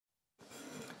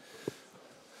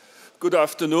Good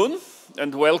afternoon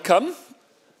and welcome.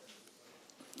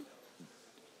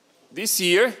 This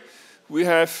year we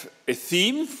have a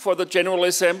theme for the General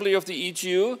Assembly of the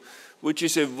EGU, which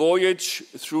is a voyage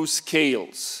through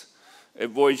scales. A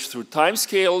voyage through time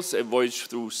scales, a voyage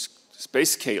through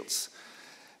space scales.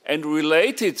 And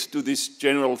related to this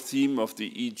general theme of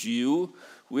the EGU,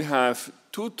 we have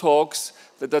two talks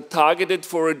that are targeted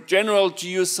for a general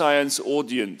geoscience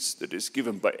audience that is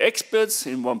given by experts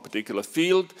in one particular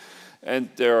field, and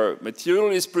their material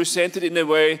is presented in a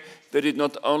way that it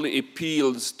not only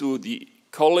appeals to the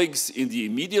colleagues in the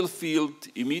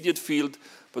immediate field,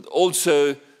 but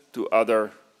also to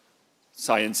other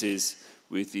sciences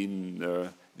within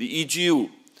the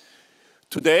EGU.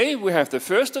 Today we have the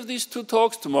first of these two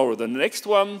talks, tomorrow the next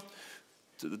one.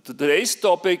 Today's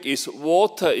topic is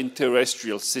water in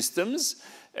terrestrial systems,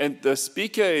 and the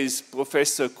speaker is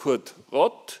Professor Kurt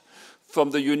Roth from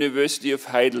the University of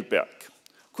Heidelberg.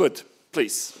 Kurt,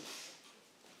 please.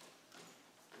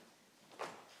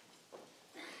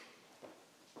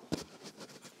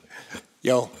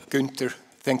 Yeah, Günther,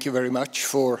 thank you very much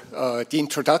for the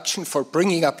introduction, for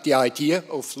bringing up the idea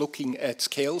of looking at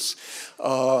scales.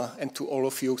 And to all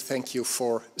of you, thank you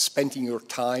for spending your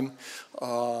time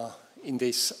in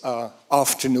this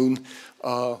afternoon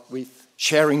with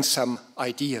sharing some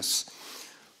ideas.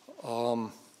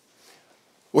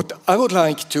 What I would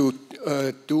like to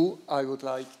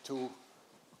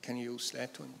can you use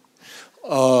that one?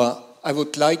 I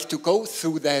would like to go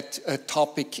through that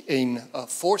topic in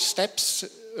 4 steps.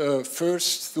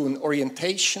 First, through an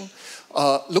orientation,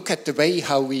 look at the way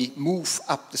how we move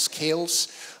up the scales.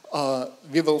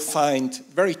 We will find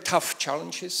very tough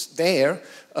challenges there,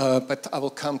 but I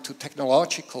will come to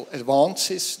technological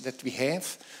advances that we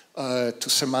have to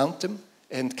surmount them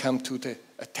and come to the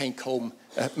take-home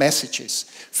messages.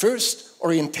 First,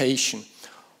 orientation.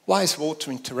 Why is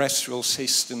water in terrestrial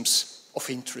systems of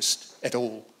interest at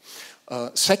all?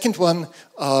 Second one,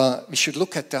 we should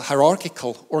look at the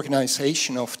hierarchical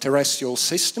organization of terrestrial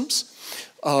systems.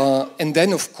 And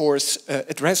then, of course,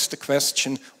 address the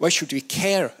question, why should we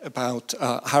care about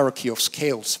hierarchy of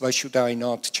scales? Why should I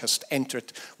not just enter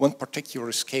one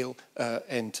particular scale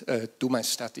and do my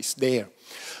studies there?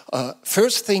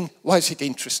 First thing, why is it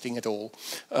interesting at all?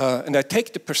 And I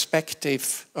take the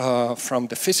perspective from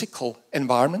the physical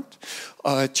environment,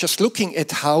 just looking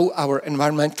at how our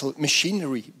environmental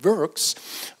machinery works,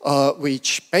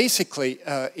 which basically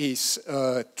is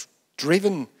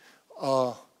driven,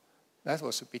 that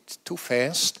was a bit too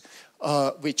fast,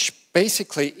 which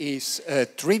basically is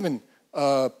driven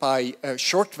by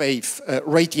shortwave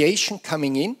radiation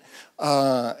coming in,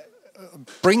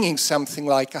 bringing something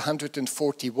like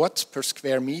 140 watts per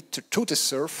square meter to the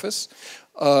surface,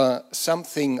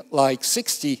 something like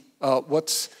 60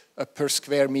 watts per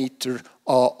square meter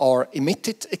are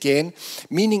emitted again,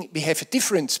 meaning we have a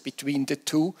difference between the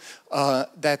two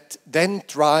that then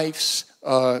drives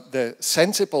the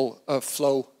sensible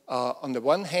flow on the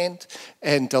one hand,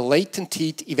 and the latent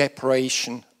heat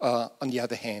evaporation on the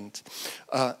other hand.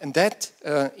 And that,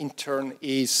 in turn,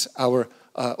 is our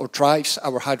or drives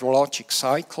our hydrologic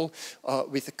cycle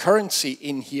with a currency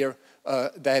in here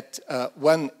that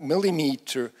 1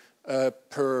 millimeter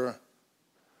per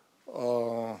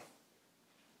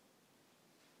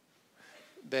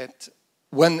that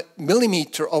 1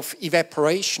 millimeter of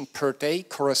evaporation per day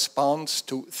corresponds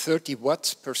to 30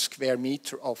 watts per square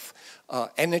meter of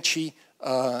energy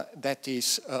that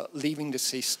is leaving the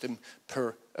system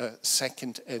per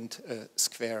second and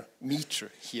square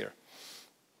meter here.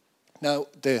 Now,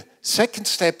 the second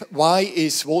step, why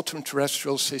is water in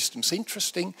terrestrial systems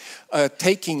interesting?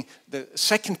 Taking the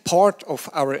second part of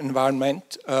our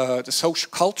environment, the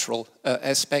social-cultural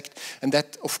aspect, and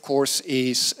that, of course,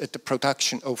 is the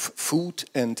production of food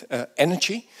and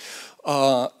energy.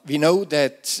 We know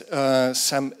that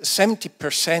some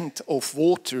 70% of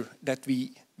water that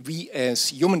we as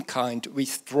humankind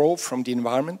withdraw from the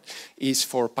environment is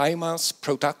for biomass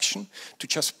production. To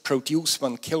just produce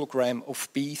 1 kilogram of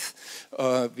beef,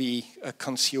 we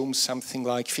consume something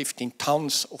like 15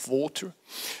 tons of water.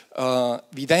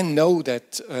 We then know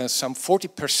that some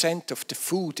 40% of the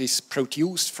food is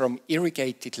produced from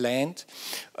irrigated land,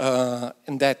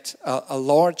 and that a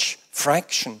large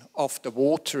fraction of the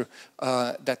water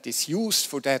that is used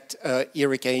for that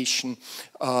irrigation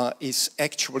is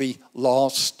actually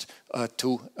lost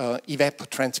to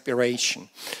evapotranspiration.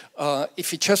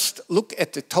 If we just look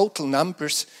at the total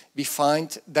numbers, we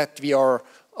find that we are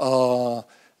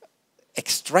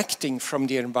extracting from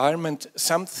the environment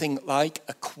something like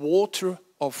a quarter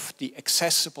of the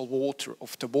accessible water,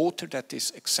 of the water that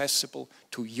is accessible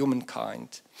to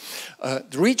humankind.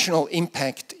 The regional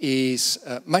impact is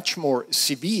much more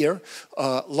severe.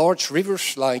 Large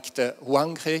rivers like the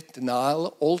Huanghe, the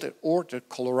Nile, or the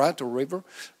Colorado River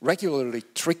regularly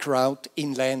trickle out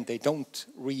inland. They don't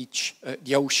reach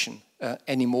the ocean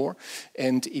anymore.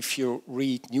 And if you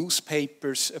read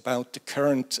newspapers about the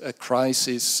current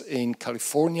crisis in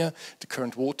California, the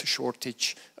current water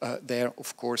shortage, there,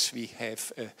 of course, we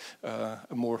have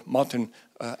a more modern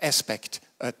aspect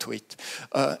to it.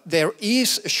 There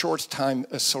is a short-time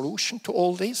solution to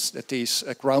all this, that is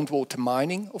groundwater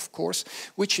mining, of course,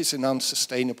 which is an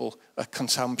unsustainable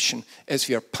consumption, as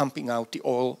we are pumping out the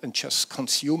oil and just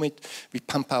consume it. We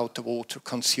pump out the water,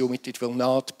 consume it. It will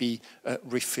not be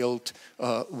refilled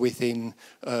within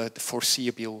the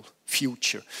foreseeable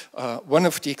future. One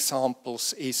of the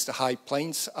examples is the High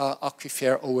Plains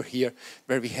aquifer over here,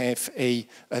 where we have a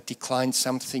decline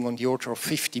something on the order of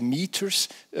 50 meters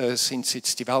since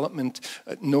its development.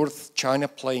 North China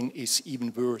Plain is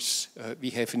even worse. We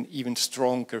have an even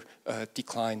stronger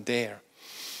decline there.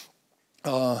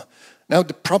 Now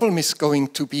the problem is going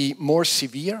to be more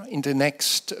severe in the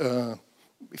next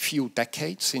few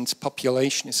decades, since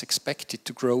population is expected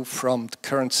to grow from the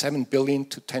current 7 billion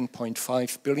to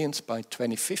 10.5 billion by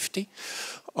 2050.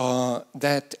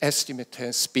 That estimate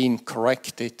has been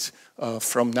corrected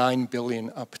from 9 billion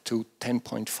up to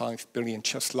 10.5 billion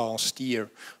just last year.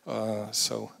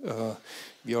 So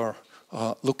we are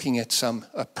looking at some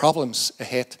problems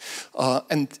ahead.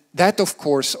 And that, of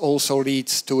course, also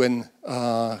leads to an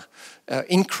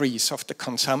increase of the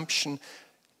consumption,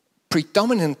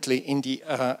 predominantly in the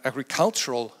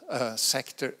agricultural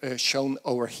sector shown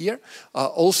over here,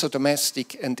 also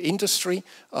domestic and industry,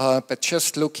 but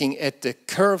just looking at the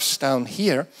curves down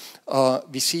here,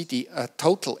 we see the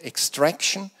total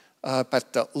extraction,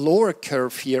 but the lower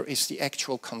curve here is the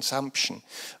actual consumption,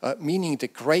 meaning the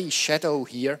gray shadow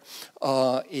here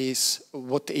is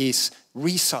what is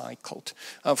recycled.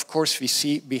 Of course,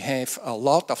 we have a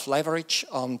lot of leverage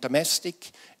on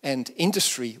domestic and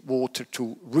industry water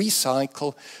to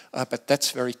recycle, but that's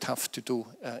very tough to do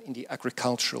in the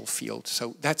agricultural field.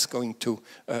 So that's going to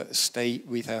stay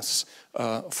with us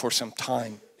for some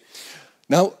time.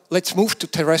 Now, let's move to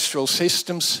terrestrial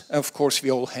systems. Of course,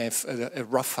 we all have a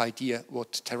rough idea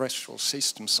what terrestrial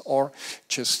systems are.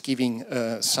 Just giving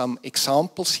some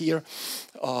examples here.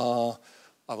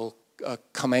 I will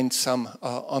comment some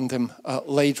on them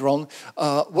later on.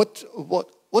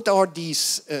 What are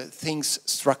these things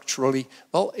structurally?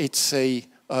 Well, it's a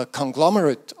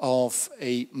conglomerate of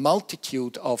a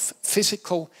multitude of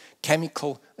physical,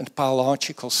 chemical, and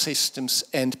biological systems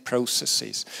and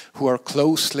processes who are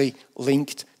closely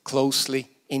linked, closely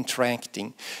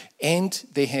interacting. And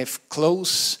they have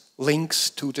close links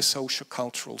to the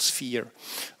socio-cultural sphere.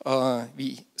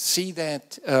 We see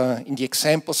that in the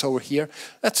examples over here.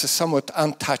 That's a somewhat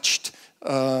untouched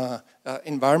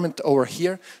environment over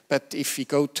here, but if we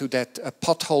go to that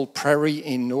pothole prairie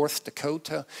in North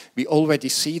Dakota, we already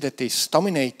see that it's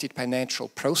dominated by natural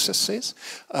processes,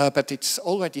 but it's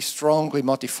already strongly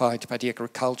modified by the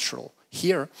agricultural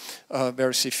here,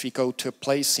 whereas if we go to a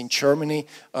place in Germany,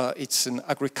 it's an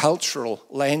agricultural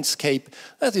landscape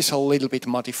that is a little bit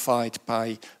modified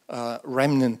by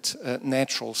remnant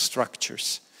natural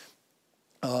structures.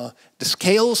 The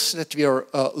scales that we are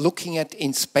looking at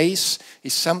in space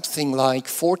is something like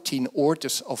 14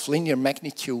 orders of linear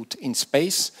magnitude in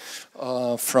space,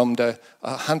 from the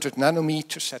 100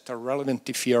 nanometers that are relevant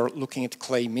if you are looking at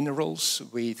clay minerals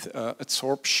with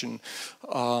adsorption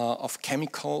of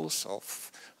chemicals,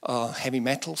 of heavy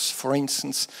metals, for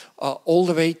instance, all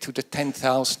the way to the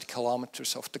 10,000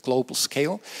 kilometers of the global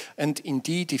scale. And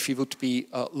indeed, if you would be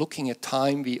looking at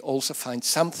time, we also find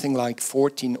something like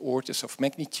 14 orders of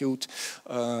magnitude.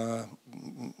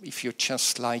 If you're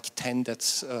just like 10,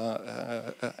 that's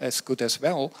as good as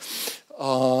well.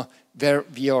 Where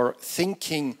we are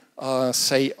thinking,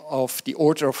 say, of the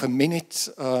order of a minute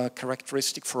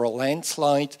characteristic for a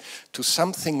landslide to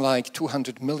something like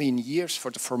 200 million years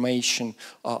for the formation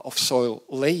of soil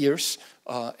layers.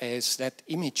 As that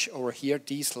image over here,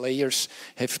 these layers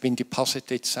have been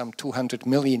deposited some 200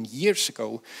 million years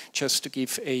ago, just to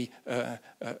give a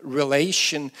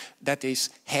relation that is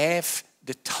half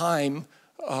the time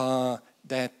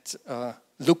that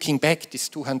looking back these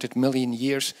 200 million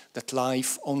years that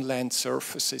life on land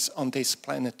surfaces on this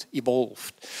planet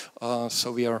evolved.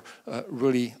 So we are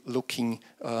really looking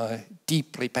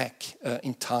deeply back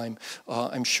in time.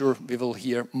 I'm sure we will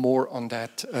hear more on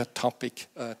that topic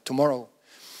tomorrow.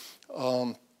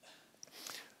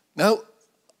 Now,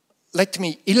 let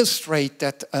me illustrate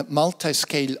that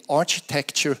multi-scale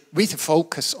architecture with a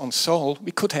focus on Sol.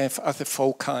 We could have other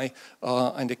foci,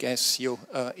 and I guess you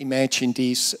imagine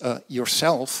these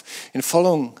yourself. In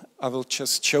following, I will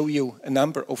just show you a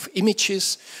number of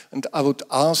images, and I would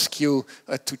ask you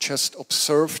to just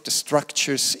observe the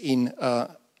structures in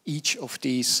each of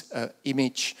these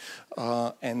image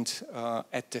and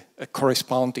at the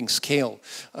corresponding scale.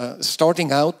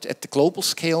 Starting out at the global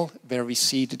scale, where we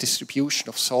see the distribution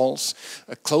of sols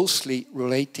closely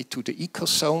related to the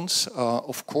ecozones,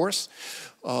 of course.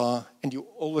 And you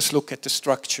always look at the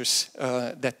structures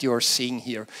that you are seeing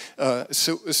here.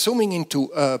 So zooming into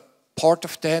part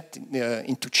of that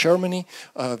into Germany,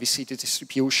 we see the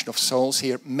distribution of sols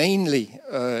here mainly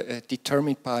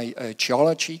determined by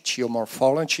geology,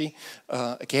 geomorphology.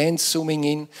 Again, zooming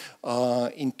in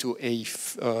into a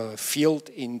field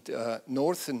in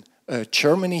northern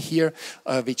Germany here,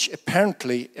 which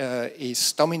apparently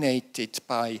is dominated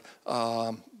by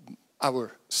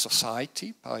our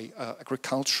society, by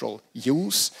agricultural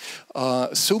use.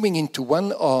 Zooming into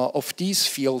one of these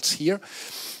fields here,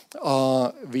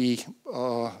 we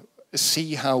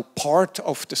see how part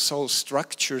of the sol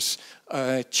structures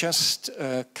just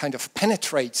kind of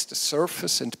penetrates the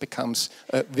surface and becomes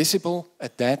visible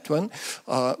at that one.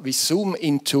 We zoom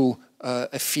into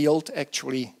a field,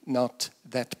 actually not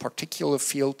that particular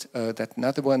field, that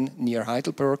another one near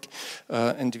Heidelberg,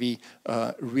 and we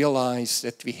realize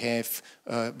that we have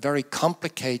very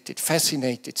complicated,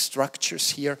 fascinated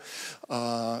structures here,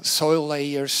 soil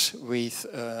layers with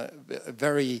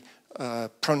very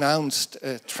pronounced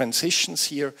transitions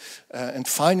here, and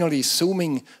finally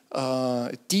zooming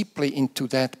deeply into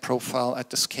that profile at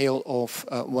the scale of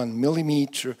 1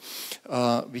 millimeter.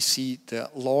 We see the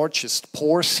largest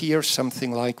pores here,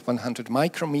 something like 100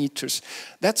 micrometers.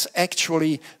 That's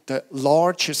actually the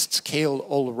largest scale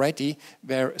already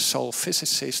where sol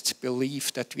physicists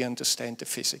believe that we understand the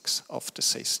physics of the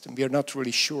system. We are not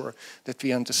really sure that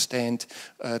we understand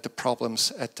the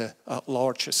problems at the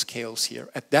larger scales here.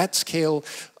 At that scale,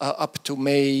 up to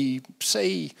maybe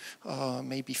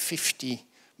 50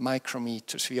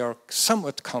 micrometers, we are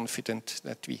somewhat confident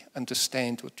that we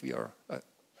understand what we are,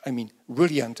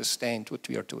 really understand what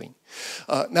we are doing.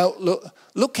 Now,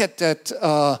 look at that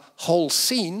whole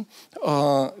scene.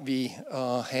 We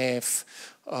have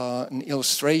an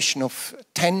illustration of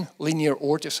 10 linear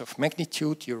orders of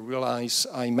magnitude. You realize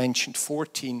I mentioned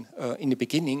 14 in the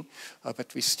beginning,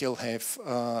 but we still have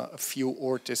a few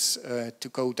orders to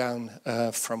go down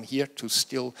from here to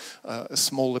still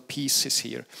smaller pieces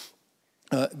here.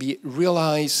 We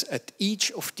realize at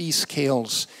each of these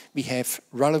scales we have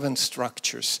relevant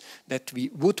structures that we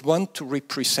would want to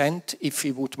represent if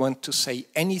we would want to say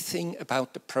anything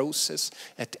about the process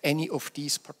at any of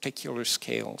these particular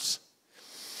scales.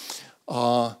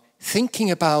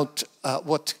 Thinking about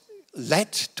what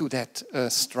led to that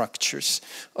structures,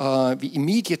 we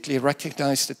immediately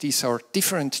recognize that these are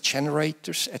different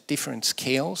generators at different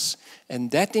scales,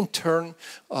 and that in turn,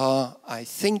 I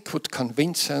think, would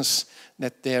convince us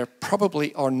that there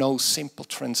probably are no simple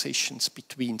transitions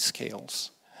between scales.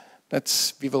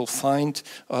 That's, we will find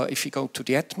if you go to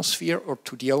the atmosphere or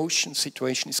to the ocean,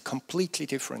 situation is completely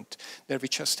different. There we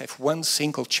just have one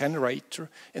single generator,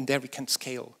 and there we can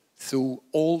scale through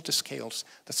all the scales.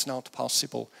 That's not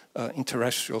possible in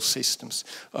terrestrial systems.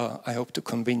 I hope to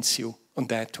convince you on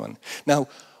that one. Now,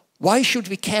 why should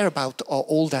we care about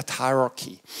all that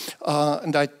hierarchy?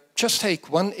 And I just take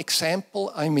one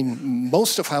example.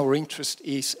 Most of our interest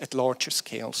is at larger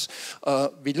scales.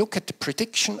 We look at the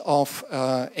prediction of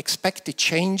expected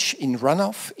change in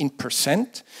runoff in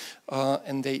percent.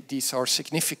 And these are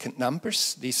significant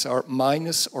numbers. These are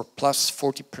minus or plus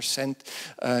 40%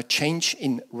 change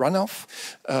in runoff.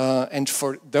 And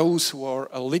for those who are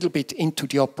a little bit into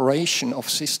the operation of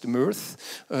System Earth,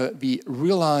 we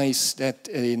realize that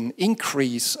an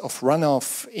increase of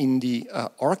runoff in the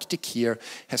Arctic here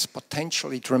has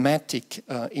potentially dramatic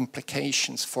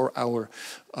implications for our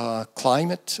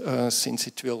climate, since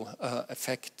it will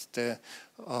affect the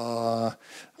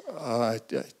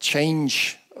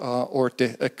change or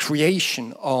the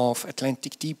creation of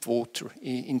Atlantic deep water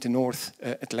in the North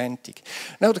Atlantic.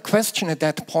 Now the question at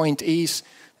that point is,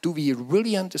 do we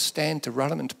really understand the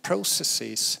relevant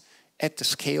processes at the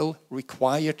scale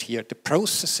required here? The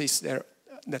processes that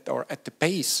that are at the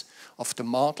base of the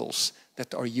models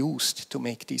that are used to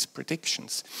make these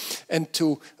predictions. And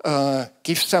to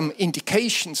give some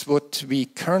indications what we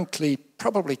currently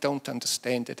probably don't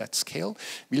understand at that scale,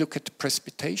 we look at the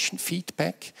precipitation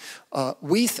feedback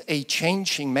with a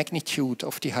changing magnitude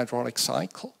of the hydraulic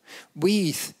cycle,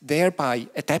 with thereby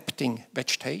adapting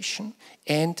vegetation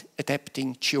and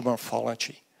adapting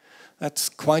geomorphology. That's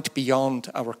quite beyond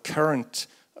our current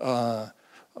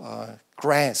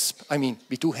grasp. I mean,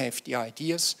 we do have the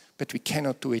ideas, but we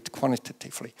cannot do it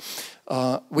quantitatively.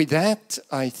 With that,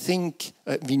 I think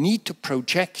we need to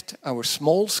project our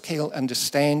small-scale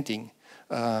understanding,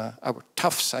 our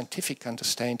tough scientific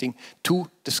understanding, to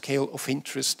the scale of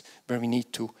interest where we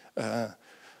need to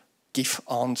give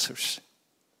answers.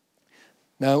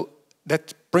 Now,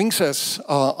 that brings us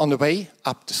on the way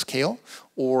up the scale,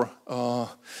 or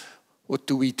what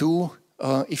do we do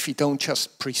if we don't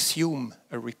just presume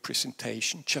a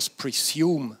representation, just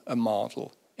presume a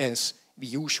model, as we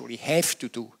usually have to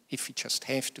do if we just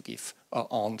have to give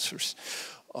answers.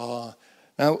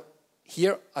 Now,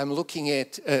 here I'm looking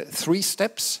at 3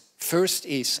 steps. First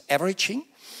is averaging.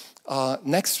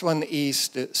 Next one is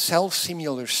the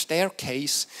self-similar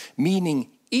staircase, meaning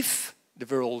if the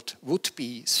world would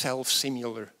be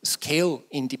self-similar,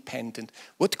 scale-independent,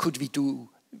 what could we do?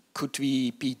 Could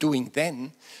we be doing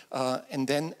then? And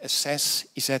then assess,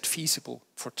 is that feasible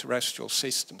for terrestrial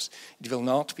systems? It will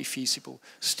not be feasible.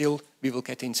 Still, we will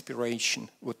get inspiration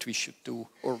what we should do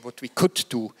or what we could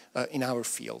do in our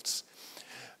fields.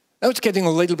 Now it's getting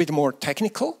a little bit more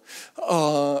technical.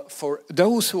 For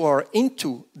those who are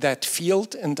into that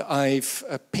field, and I've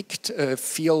picked a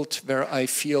field where I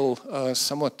feel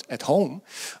somewhat at home,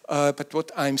 but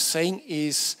what I'm saying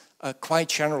is quite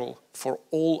general for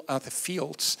all other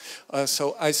fields.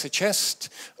 So I suggest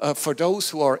for those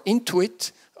who are into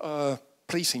it,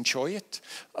 please enjoy it.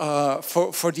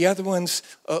 For the other ones,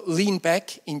 lean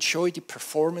back, enjoy the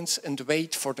performance, and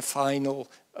wait for the final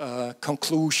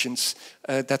conclusions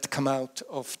that come out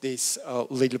of this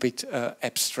little bit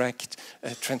abstract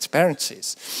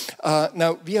transparencies.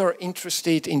 Now, we are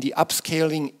interested in the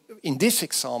upscaling, in this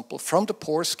example, from the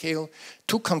pore scale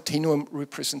to continuum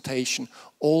representation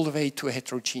all the way to a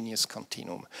heterogeneous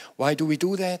continuum. Why do we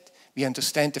do that? We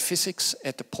understand the physics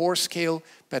at the pore scale,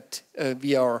 but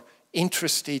we are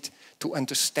interested to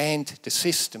understand the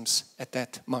systems at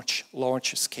that much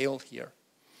larger scale here.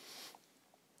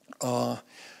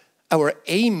 Our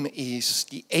aim is,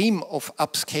 the aim of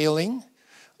upscaling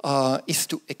is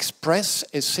to express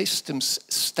a system's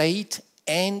state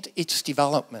and its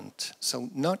development. So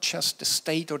not just the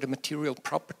state or the material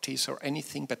properties or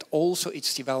anything, but also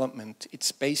its development,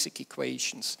 its basic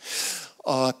equations.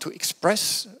 To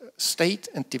express state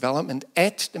and development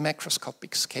at the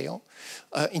macroscopic scale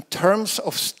in terms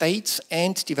of states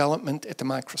and development at the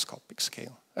microscopic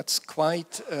scale. That's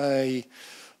quite a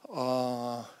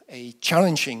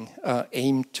challenging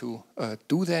aim to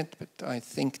do that, but I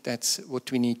think that's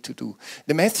what we need to do.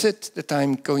 The method that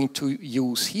I'm going to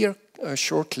use here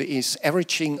shortly is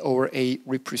averaging over a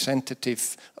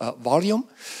representative volume.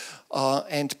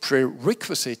 And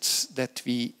prerequisites that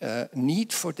we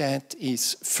need for that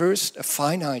is first a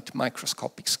finite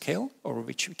microscopic scale over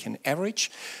which we can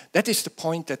average. That is the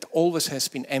point that always has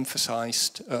been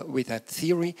emphasized with that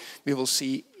theory. We will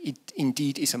see it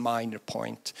indeed is a minor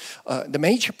point. The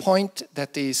major point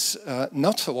that is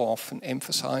not so often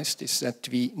emphasized is that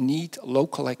we need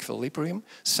local equilibrium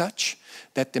such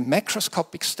that the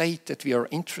macroscopic state that we are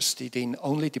interested in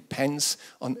only depends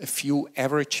on a few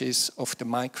averages of the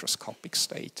microscopic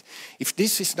state. If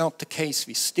this is not the case,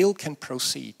 we still can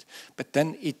proceed, but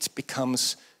then it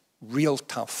becomes real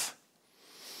tough.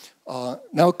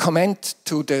 Now comment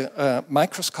to the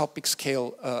microscopic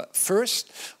scale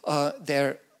first.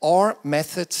 There are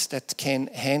methods that can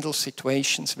handle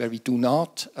situations where we do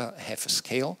not have a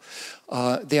scale.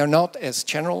 They are not as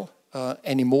general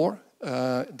anymore.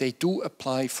 They do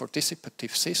apply for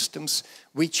dissipative systems,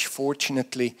 which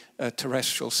fortunately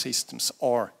terrestrial systems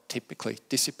are typically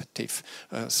dissipative.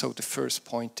 So the first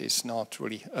point is not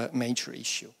really a major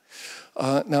issue.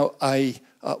 Now I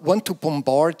want to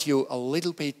bombard you a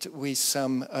little bit with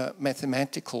some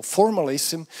mathematical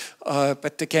formalism,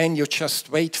 but again, you just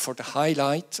wait for the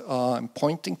highlight I'm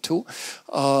pointing to,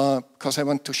 because I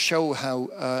want to show how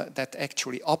that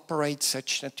actually operates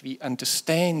such that we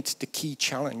understand the key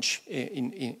challenge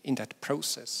in that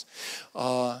process.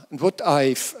 And what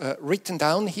I've written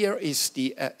down here is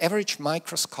the average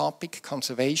microscopic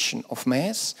conservation of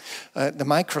mass, the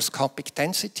microscopic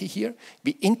density here.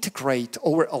 We integrate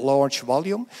over a large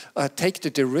volume, take the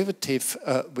derivative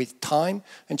with time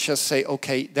and just say,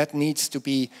 okay, that needs to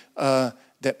be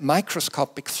the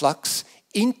microscopic flux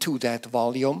into that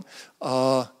volume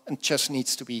and just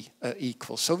needs to be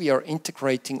equal. So we are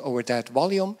integrating over that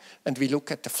volume and we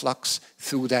look at the flux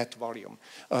through that volume.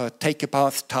 Take a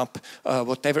bathtub,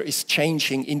 whatever is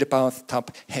changing in the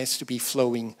bathtub has to be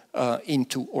flowing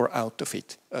into or out of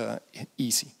it.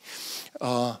 Easy.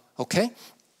 Okay.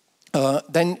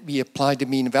 Then we apply the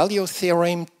mean value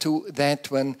theorem to that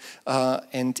one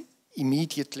and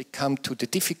immediately come to the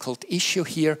difficult issue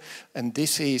here, and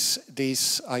this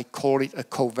is I call it a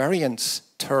covariance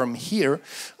term here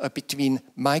between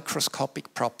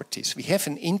microscopic properties. We have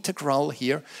an integral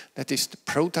here that is the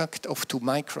product of two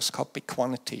microscopic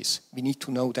quantities. We need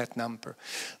to know that number.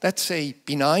 That's a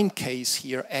benign case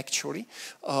here actually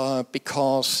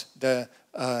because the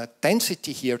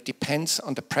density here depends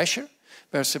on the pressure,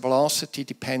 whereas the velocity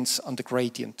depends on the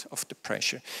gradient of the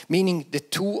pressure, meaning the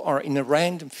two are in a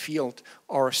random field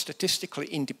are statistically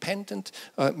independent,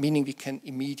 meaning we can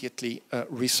immediately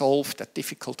resolve that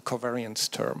difficult covariance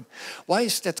term. Why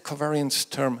is that covariance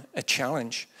term a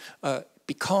challenge?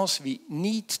 Because we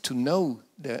need to know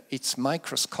its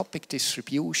microscopic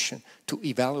distribution to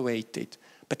evaluate it,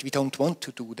 but we don't want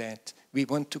to do that. We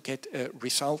want to get a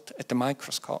result at the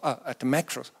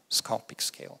macroscopic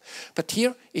scale. But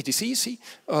here it is easy.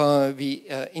 We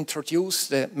introduce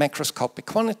the macroscopic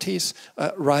quantities,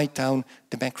 write down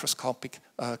the macroscopic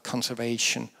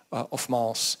conservation of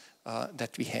mass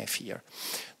that we have here.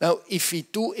 Now, if we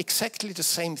do exactly the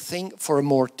same thing for a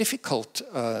more difficult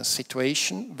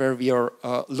situation where we are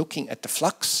looking at the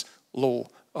flux law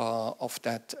of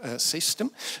that system.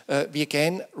 We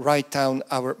again write down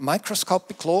our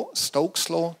microscopic law, Stokes'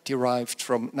 law, derived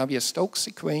from Navier-Stokes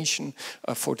equation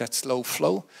for that slow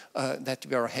flow that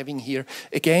we are having here.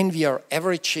 Again, we are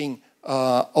averaging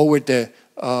over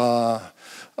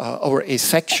a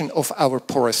section of our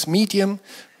porous medium,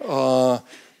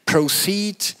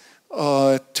 proceed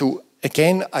to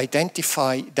again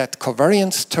identify that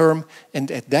covariance term, and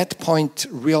at that point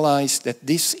realize that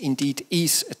this indeed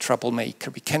is a troublemaker.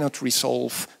 We cannot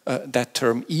resolve that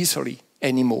term easily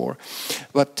anymore.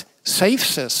 What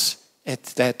saves us at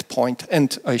that point,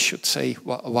 and I should say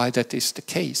why that is the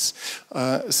case,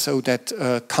 so that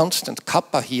constant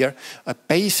kappa here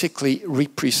basically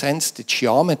represents the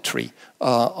geometry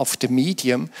of the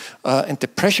medium and the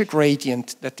pressure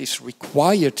gradient that is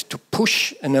required to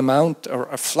push an amount or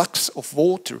a flux of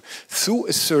water through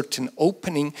a certain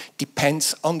opening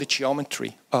depends on the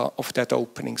geometry of that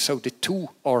opening. So the two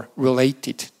are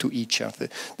related to each other.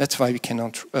 That's why we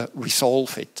cannot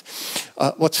resolve it.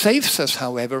 What saves us,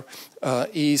 however,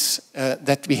 is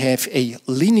that we have a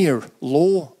linear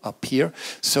law up here.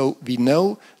 So we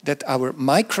know that our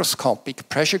microscopic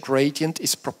pressure gradient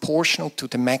is proportional to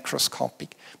the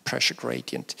macroscopic pressure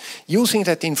gradient. Using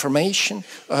that information,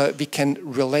 we can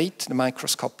relate the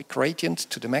microscopic gradient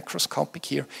to the macroscopic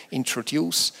here,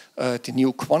 introduce the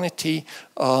new quantity,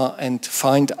 and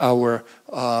find our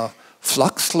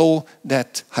flux law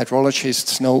that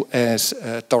hydrologists know as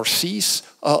Darcy's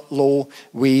law,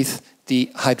 with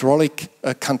the hydraulic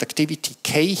conductivity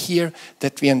K here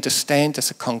that we understand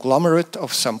as a conglomerate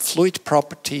of some fluid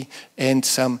property and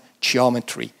some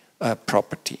geometry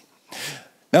property.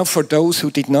 Now, for those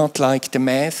who did not like the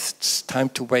math, it's time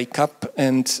to wake up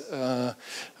and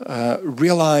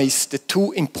realize the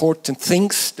two important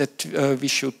things that we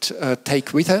should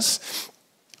take with us.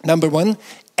 Number one,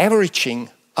 averaging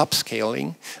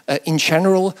upscaling in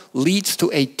general leads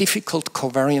to a difficult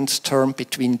covariance term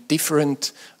between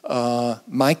different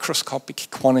microscopic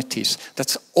quantities.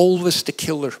 That's always the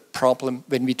killer problem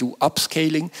when we do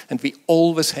upscaling, and we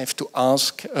always have to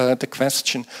ask the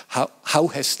question, how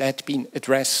has that been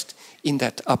addressed in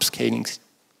that upscaling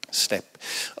step?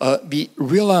 We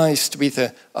realized with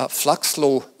a flux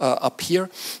law up here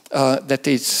that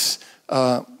it's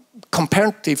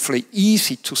comparatively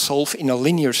easy to solve in a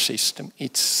linear system.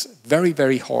 It's very,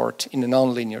 very hard in a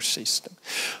nonlinear system.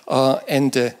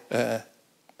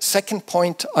 Second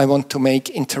point I want to make,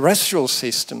 in terrestrial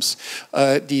systems,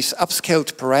 these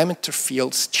upscaled parameter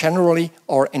fields generally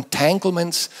are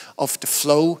entanglements of the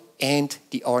flow and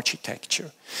the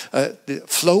architecture. The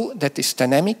flow that is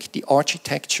dynamic, the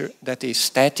architecture that is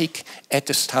static at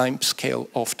the time scale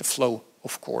of the flow,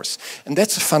 of course. And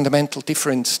that's a fundamental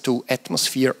difference to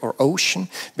atmosphere or ocean,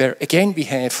 where again we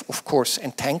have, of course,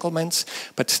 entanglements,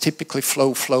 but typically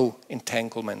flow-flow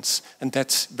entanglements. And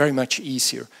that's very much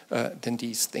easier than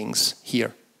these things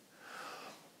here.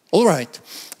 All right.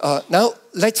 Now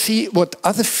let's see what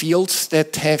other fields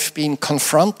that have been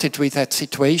confronted with that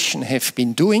situation have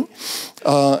been doing.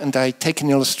 And I take an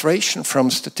illustration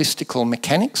from statistical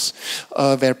mechanics,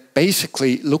 where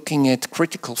basically looking at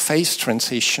critical phase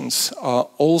transitions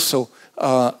also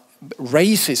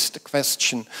raises the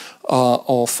question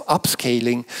of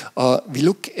upscaling. We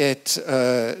look at,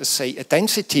 say, a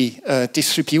density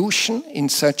distribution in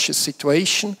such a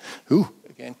situation. Ooh,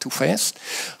 again, too fast.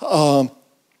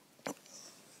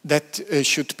 That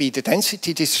should be the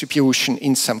density distribution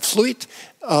in some fluid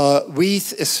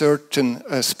with a certain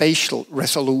spatial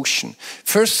resolution.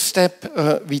 First step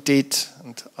we did,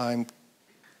 and I'm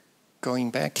going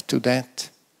back to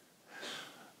that.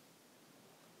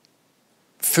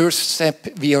 First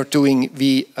step we are doing,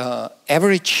 we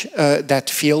average that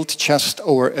field just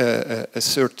over a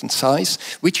certain size,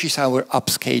 which is our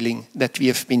upscaling that we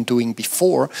have been doing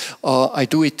before. I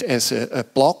do it as a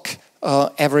block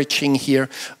averaging here,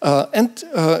 and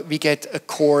we get a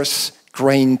coarse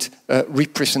grained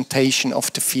representation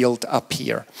of the field up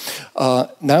here.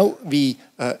 Now we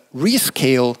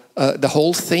rescale the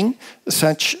whole thing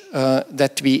such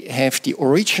that we have the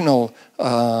original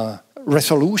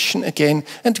resolution again,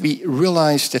 and we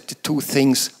realize that the two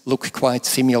things look quite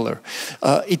similar.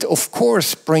 It of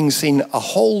course brings in a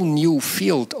whole new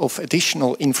field of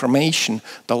additional information,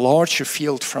 the larger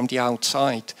field from the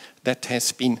outside that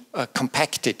has been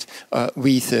compacted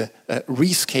with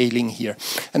rescaling here.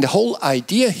 And the whole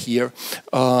idea here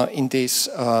in this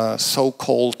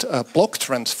so-called block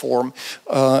transform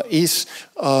is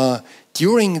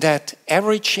during that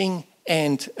averaging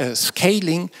and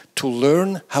scaling to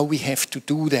learn how we have to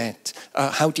do that,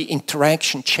 how the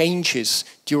interaction changes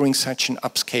during such an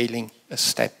upscaling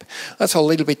step. That's a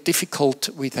little bit difficult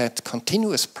with that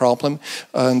continuous problem,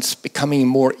 and it's becoming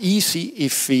more easy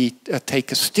if we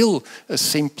take a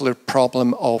simpler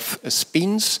problem of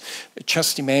spins.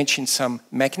 Just imagine some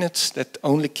magnets that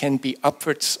only can be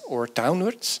upwards or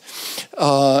downwards.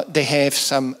 They have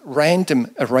some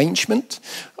random arrangement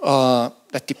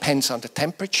that depends on the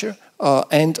temperature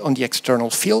and on the external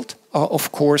field,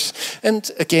 of course.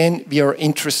 And again, we are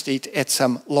interested at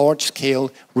some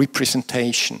large-scale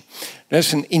representation.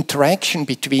 There's an interaction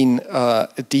between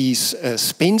these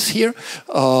spins here.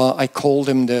 I call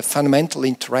them the fundamental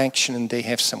interaction, and they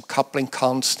have some coupling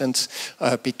constants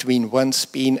between one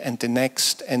spin and the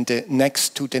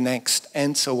next to the next,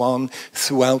 and so on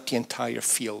throughout the entire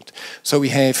field. So we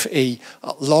have a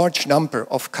large number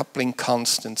of coupling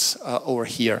constants over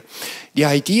here. The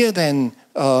idea then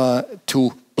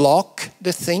to block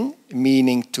the thing,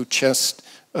 meaning to just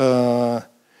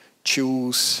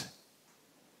choose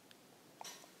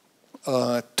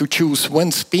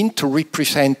one spin to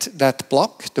represent that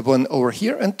block, the one over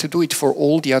here, and to do it for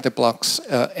all the other blocks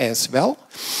as well.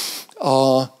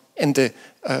 And the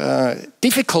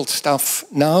difficult stuff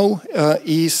now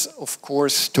is, of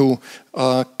course, to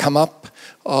come up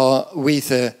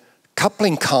with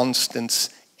coupling constants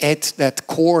at that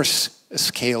coarse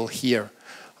scale here.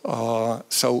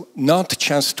 So not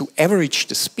just to average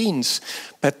the spins,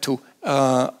 but to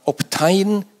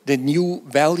obtain the new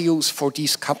values for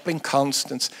these coupling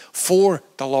constants for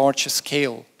the larger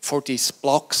scale, for these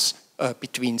blocks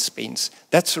between spins.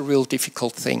 That's a real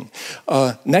difficult thing.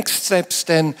 Next steps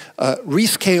then,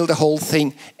 rescale the whole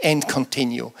thing and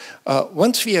continue.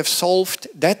 Once we have solved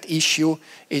that issue,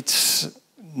 it's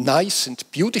nice and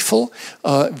beautiful.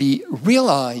 We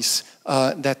realize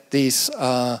that this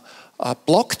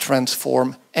block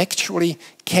transform actually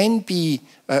can be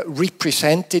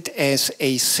represented as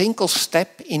a single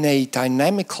step in a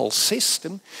dynamical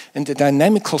system. And the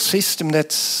dynamical system,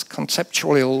 that's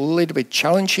conceptually a little bit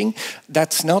challenging.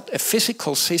 That's not a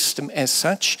physical system as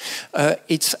such.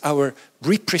 It's our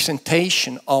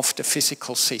representation of the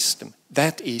physical system.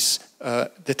 That is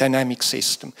the dynamic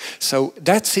system. So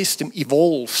that system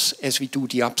evolves as we do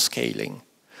the upscaling.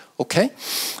 Okay?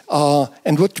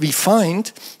 And what we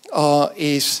find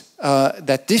is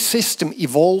that this system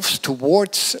evolves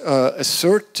towards a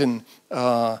certain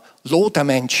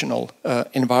low-dimensional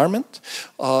environment,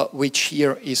 which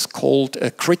here is called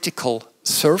a critical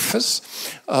surface.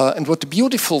 And what the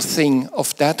beautiful thing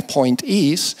of that point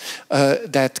is,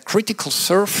 that critical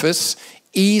surface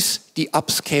is the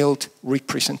upscaled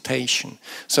representation.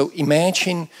 So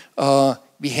imagine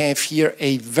we have here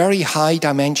a very high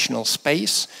dimensional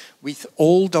space with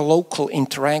all the local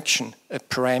interaction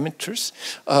parameters.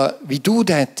 We do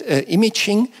that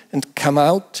imaging and come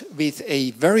out with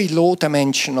a very low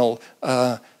dimensional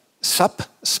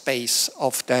subspace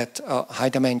of that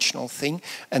high-dimensional thing.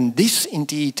 And this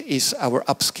indeed is our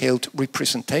upscaled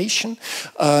representation.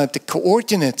 The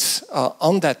coordinates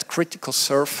on that critical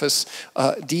surface,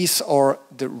 these are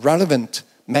the relevant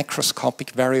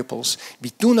macroscopic variables.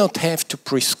 We do not have to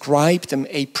prescribe them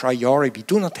a priori. We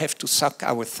do not have to suck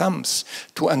our thumbs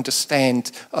to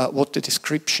understand what the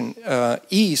description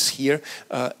is here.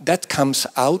 That comes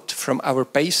out from our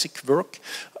basic work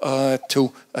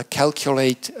to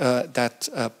calculate that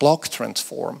block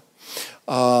transform.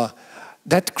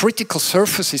 That critical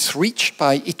surface is reached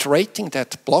by iterating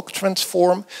that block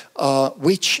transform,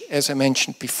 which, as I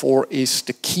mentioned before, is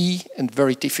the key and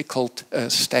very difficult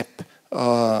step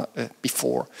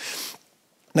before.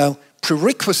 Now,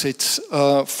 prerequisites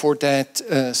for that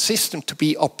system to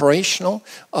be operational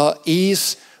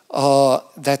is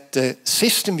that the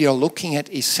system we are looking at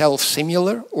is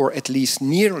self-similar, or at least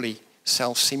nearly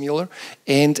self-similar,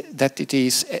 and that it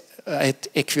is at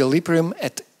equilibrium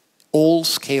at all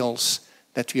scales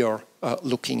that we are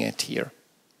looking at here.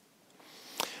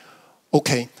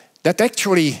 Okay. That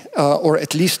actually, or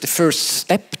at least the first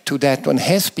step to that one,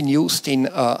 has been used in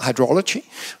hydrology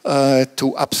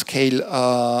to upscale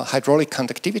hydraulic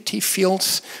conductivity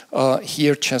fields.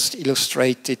 Here just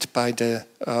illustrated by the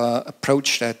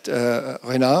approach that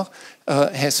Renard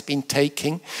has been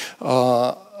taking.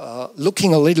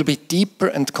 Looking a little bit deeper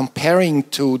and comparing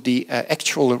to the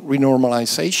actual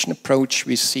renormalization approach,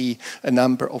 we see a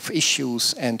number of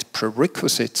issues and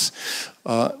prerequisites.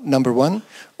 Number one,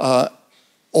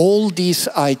 all these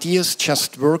ideas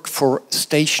just work for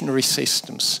stationary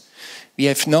systems. We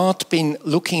have not been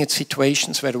looking at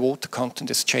situations where the water content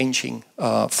is changing,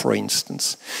 for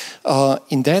instance.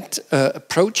 In that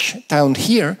approach down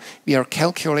here, we are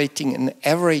calculating an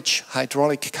average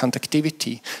hydraulic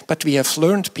conductivity, but we have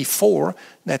learned before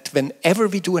that whenever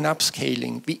we do an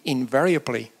upscaling, we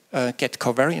invariably get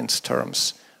covariance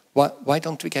terms. Why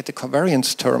don't we get a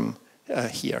covariance term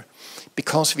here?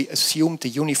 Because we assume the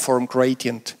uniform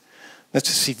gradient. That's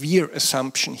a severe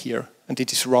assumption here, and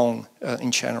it is wrong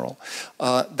in general.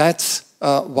 That's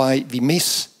why we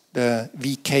miss the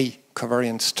VK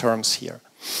covariance terms here.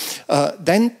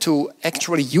 Then to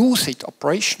actually use it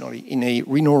operationally in a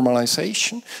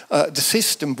renormalization, the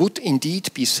system would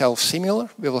indeed be self-similar.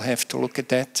 We will have to look at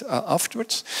that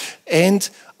afterwards. And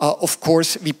of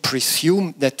course, we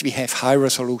presume that we have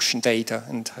high-resolution data,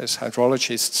 and as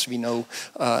hydrologists, we know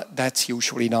that's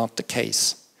usually not the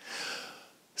case.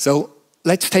 So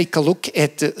let's take a look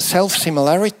at the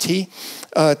self-similarity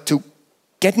to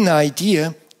get an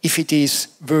idea if it is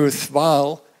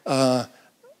worthwhile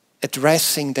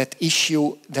addressing that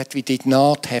issue that we did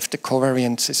not have the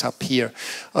covariances up here.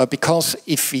 Because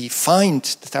if we find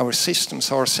that our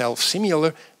systems are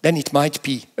self-similar, then it might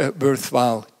be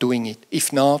worthwhile doing it.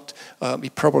 If not, we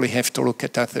probably have to look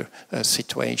at other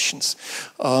situations.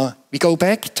 We go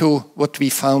back to what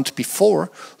we found before.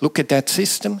 Look at that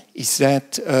system. Is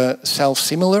that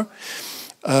self-similar?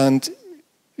 And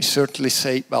we certainly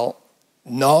say, well,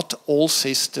 not all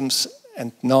systems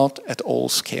and not at all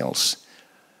scales.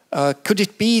 Could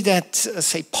it be that,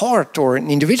 say, part or an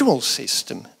individual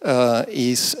system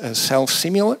is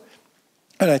self-similar?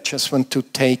 And I just want to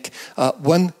take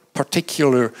one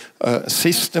particular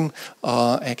system,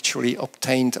 actually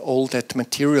obtained all that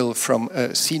material from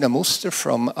Sina Muster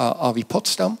from AWI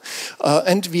Potsdam.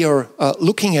 And we are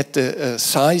looking at the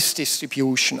size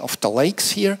distribution of the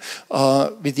lakes here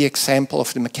with the example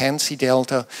of the Mackenzie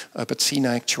Delta, but Sina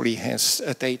actually has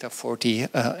data for the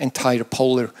entire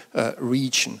polar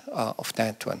region of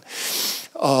that one.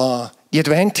 The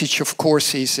advantage, of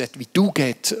course, is that we do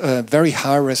get very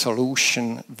high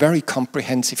resolution, very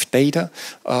comprehensive data.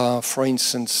 For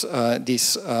instance,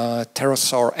 this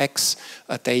TerraSAR X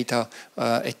data,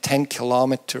 a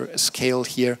 10-kilometer scale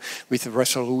here with a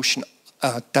resolution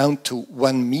down to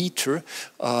 1 meter.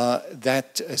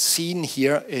 That scene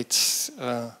here, it's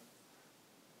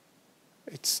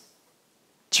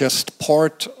just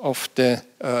part of the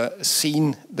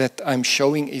scene that I'm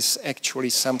showing is actually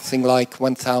something like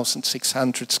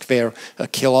 1,600 square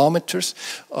kilometers.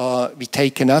 We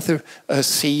take another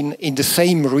scene in the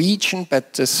same region,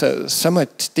 but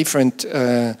somewhat different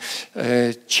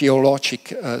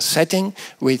geologic setting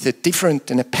with a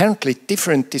different and apparently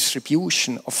different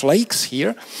distribution of lakes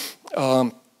here.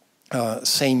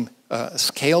 Same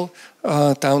scale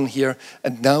down here,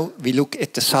 and now we look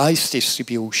at the size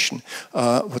distribution.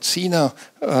 What Sina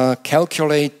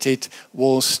calculated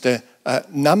was the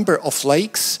number of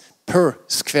lakes per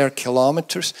square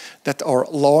kilometers that are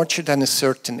larger than a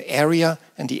certain area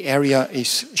and the area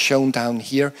is shown down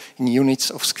here in units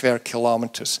of square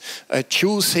kilometers.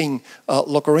 Choosing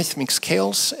logarithmic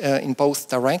scales in both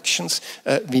directions,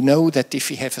 we know that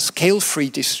if we have a scale-free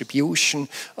distribution,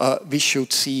 we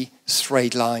should see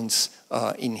straight lines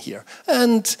in here.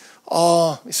 And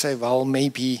we say, well,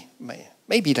 maybe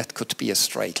that could be a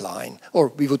straight line, or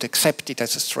we would accept it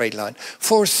as a straight line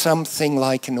for something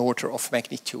like an order of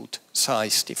magnitude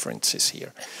size differences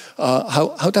here.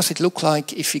 How does it look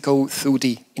like if we go through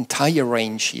the entire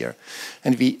range here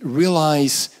and we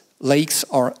realize lakes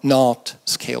are not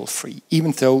scale-free,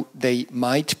 even though they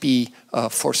might be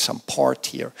for some part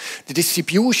here? The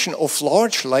distribution of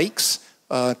large lakes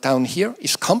down here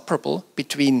is comparable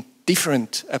between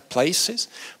different places,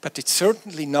 but it's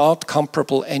certainly not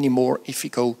comparable anymore if we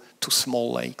go to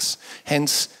small lakes.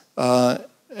 Hence,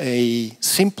 a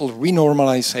simple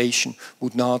renormalization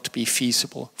would not be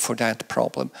feasible for that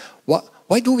problem.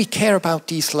 Why do we care about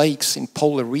these lakes in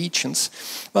polar regions?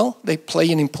 Well, they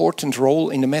play an important role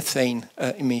in the methane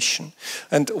emission.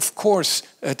 And of course,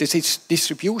 this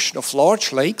distribution of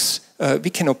large lakes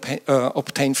we can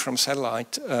obtain from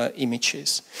satellite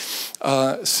images.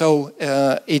 So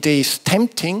it is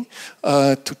tempting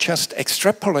to just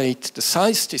extrapolate the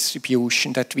size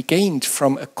distribution that we gained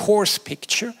from a core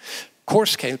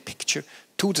scale picture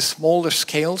to the smaller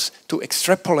scales to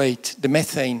extrapolate the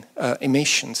methane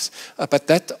emissions. But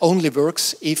that only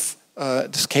works if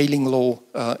the scaling law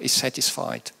is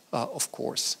satisfied, of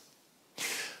course.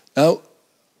 Now,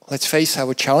 let's face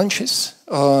our challenges.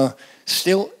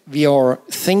 Still, we are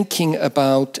thinking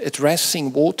about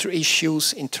addressing water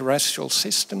issues in terrestrial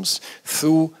systems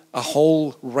through a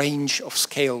whole range of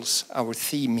scales, our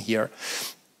theme here.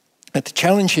 And the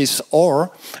challenges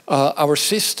are, our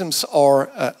systems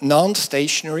are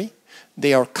non-stationary,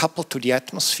 they are coupled to the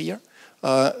atmosphere,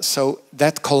 so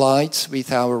that collides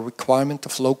with our requirement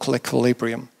of local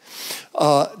equilibrium.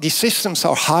 These systems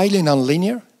are highly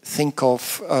nonlinear. Think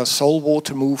of soil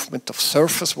water movement, of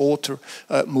surface water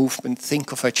movement,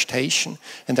 think of vegetation,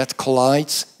 and that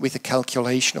collides with the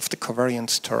calculation of the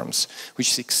covariance terms, which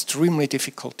is extremely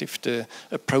difficult if the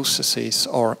processes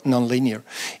are nonlinear.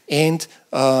 And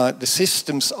the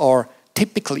systems are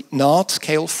typically not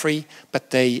scale-free,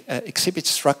 but they exhibit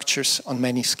structures on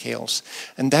many scales.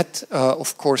 And that,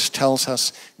 of course, tells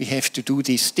us we have to do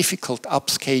these difficult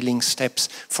upscaling steps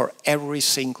for every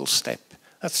single step.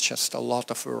 That's just a lot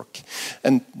of work.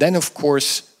 And then, of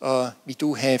course, we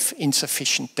do have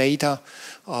insufficient data.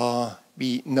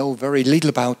 We know very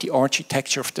little about the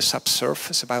architecture of the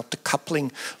subsurface, about the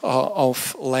coupling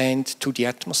of land to the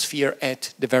atmosphere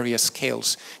at the various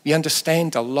scales. We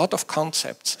understand a lot of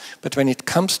concepts, but when it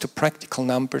comes to practical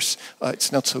numbers,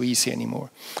 it's not so easy anymore.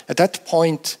 At that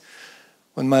point,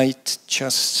 one might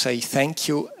just say thank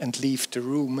you and leave the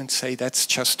room and say that's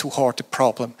just too hard a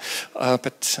problem.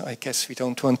 But I guess we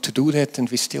don't want to do that, and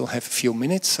we still have a few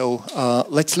minutes. So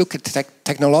let's look at the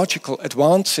technological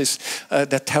advances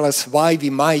that tell us why we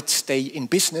might stay in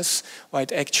business, why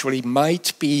it actually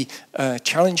might be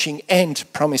challenging and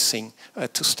promising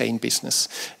to stay in business.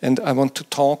 And I want to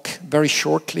talk very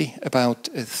shortly about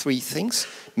three things: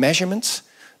 measurements,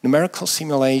 numerical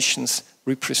simulations,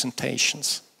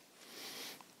 representations.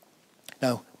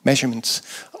 Now, measurements.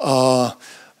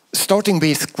 Starting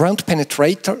with ground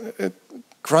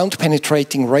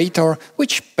penetrating radar,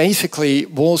 which basically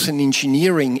was an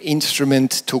engineering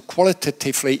instrument to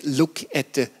qualitatively look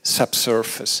at the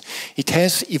subsurface. It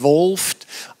has evolved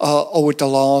over the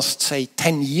last, say,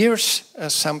 10 years,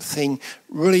 something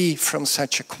really from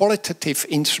such a qualitative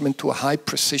instrument to a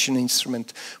high-precision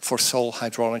instrument for soil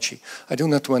hydrology. I do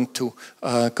not want to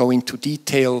go into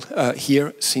detail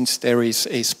here, since there is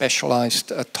a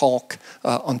specialized talk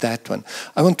on that one.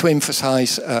 I want to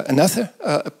emphasize another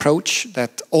approach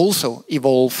that also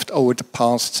evolved over the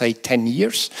past, say, 10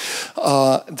 years.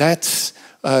 That's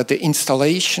the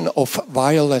installation of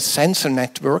wireless sensor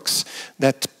networks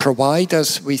that provide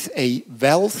us with a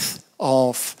wealth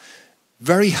of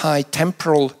very high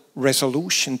temporal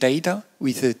resolution data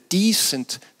with a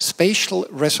decent spatial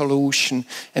resolution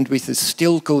and with a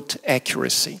still good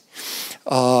accuracy.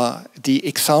 The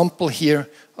example here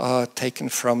taken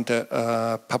from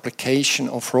the publication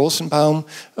of Rosenbaum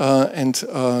and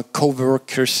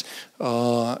co-workers,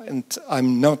 and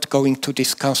I'm not going to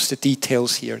discuss the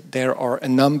details here. There are a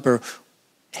number,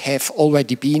 have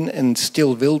already been and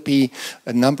still will be,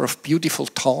 a number of beautiful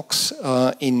talks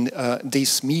in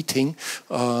this meeting,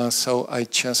 so I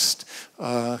just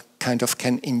kind of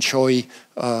can enjoy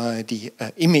the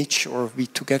image, or we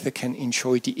together can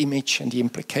enjoy the image and the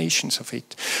implications of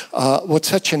it. What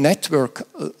such a network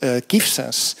gives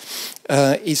us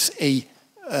is a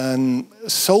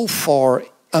so far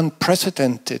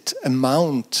unprecedented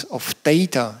amount of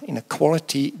data in a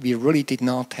quality we really did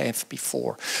not have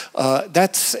before.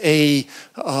 That's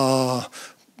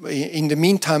in the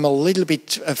meantime, a little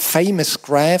bit famous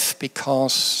graph,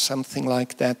 because something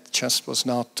like that just was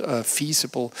not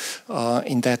feasible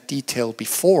in that detail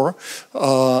before.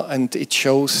 And it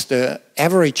shows the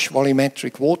average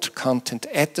volumetric water content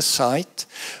at the site.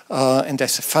 And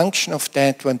as a function of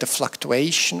that, when the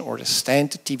fluctuation or the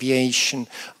standard deviation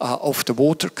of the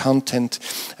water content,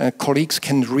 colleagues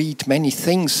can read many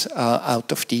things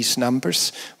out of these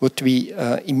numbers. What we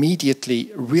immediately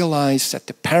realize that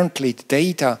apparently the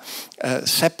data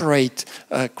separate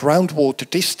groundwater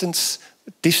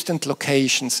distant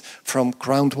locations from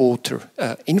groundwater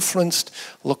influenced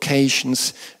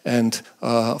locations, and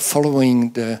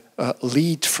following the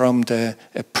lead from the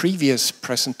previous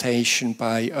presentation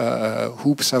by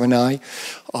Hubser and I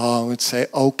would say,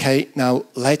 okay, now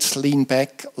let's lean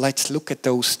back, let's look at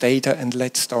those data and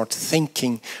let's start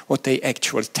thinking what they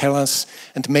actually tell us,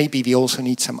 and maybe we also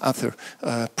need some other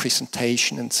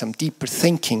presentation and some deeper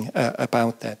thinking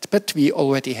about that. But we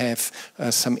already have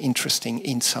some interesting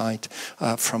insight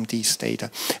from these data.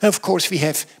 And of course we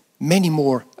have many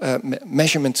more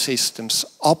measurement systems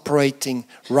operating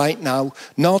right now,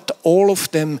 not all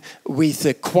of them with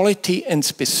the quality and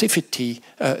specificity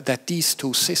that these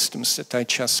two systems that I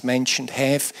just mentioned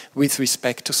have with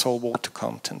respect to soil water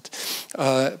content.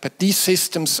 But these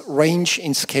systems range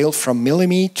in scale from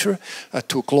millimeter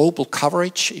to global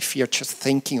coverage, if you're just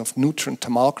thinking of nutrient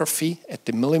tomography at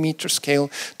the millimeter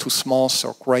scale, to SMOS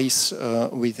or GRACE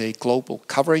with a global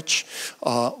coverage,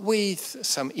 with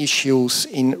some issues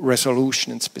in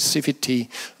resolution and specificity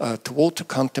to water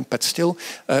content, but still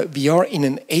we are in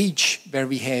an age where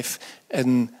we have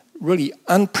a really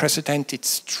unprecedented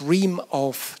stream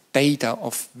of data,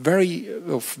 of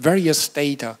various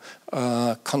data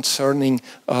concerning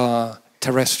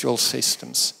terrestrial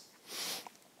systems.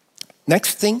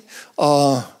 Next thing,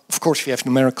 of course, we have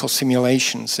numerical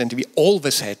simulations, and we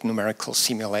always had numerical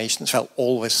simulations. Well,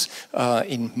 always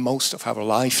in most of our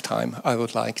lifetime, I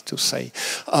would like to say.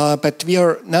 But we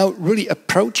are now really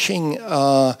approaching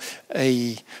a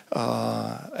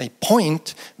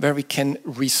point where we can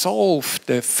resolve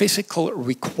the physical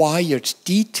required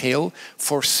detail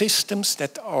for systems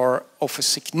that are of a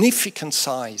significant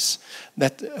size,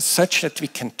 such that we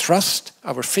can trust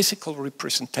our physical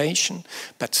representation,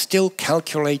 but still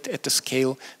calculate at the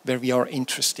scale where we are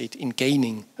interested in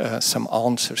gaining some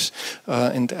answers.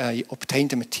 And I obtained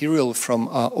the material from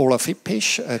Olaf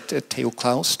Ippisch at TU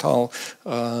Clausthal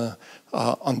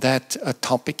on that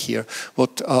topic here.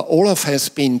 What Olaf has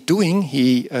been doing,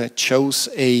 he chose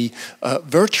a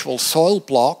virtual soil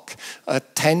block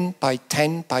 10 by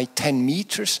 10 by 10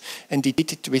 meters, and he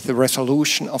did it with a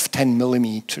resolution of 10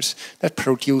 millimeters. That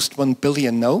produced 1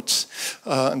 billion nodes,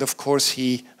 and of course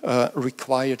he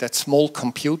required that small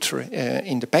computer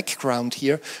in the background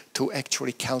here to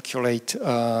actually calculate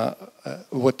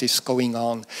what is going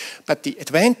on. But the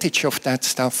advantage of that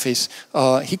stuff is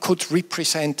he could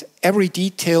represent every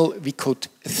detail we could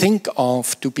think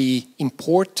of to be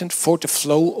important for the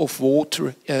flow of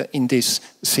water in this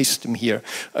system here,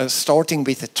 starting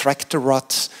with the tractor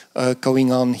ruts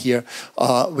going on here,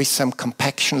 with some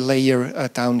compaction layer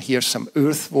down here, some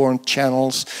earth-worn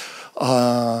channels,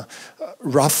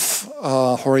 rough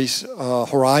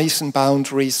horizon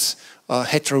boundaries,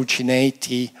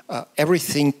 heterogeneity,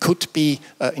 everything could be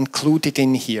included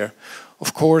in here.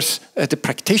 Of course, the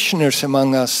practitioners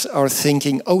among us are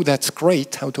thinking, oh, that's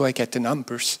great, how do I get the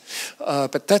numbers?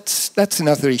 But that's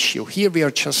another issue. Here we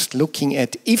are just looking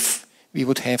at if we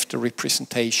would have the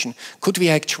representation. Could we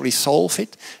actually solve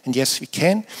it? And yes, we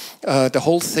can. The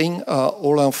whole thing,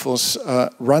 Olaf was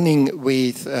running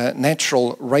with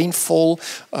natural rainfall,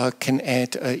 can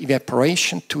add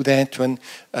evaporation to that one.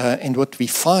 And what we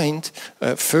find,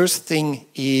 first thing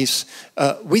is,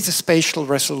 with a spatial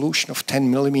resolution of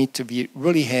 10 millimeter, we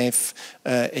really have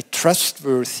a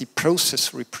trustworthy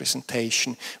process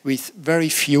representation with very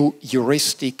few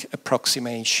heuristic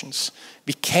approximations.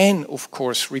 We can, of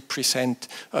course, represent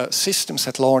systems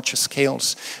at larger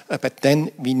scales, but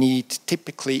then we need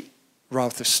typically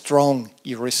rather strong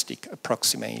heuristic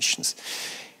approximations.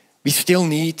 We still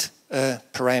need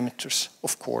parameters,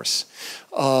 of course.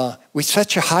 With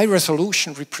such a high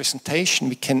resolution representation,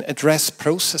 we can address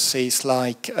processes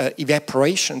like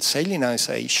evaporation and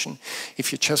salinization.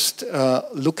 If you just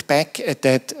look back at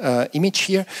that image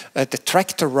here, the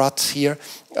tractor ruts here,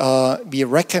 we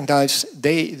recognize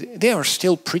they are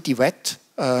still pretty wet,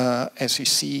 as you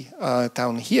see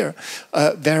down here,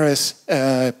 whereas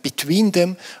between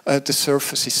them the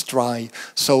surface is dry.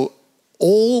 So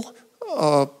all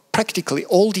practically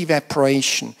all the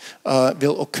evaporation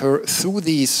will occur through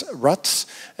these ruts.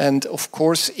 And of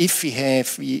course, if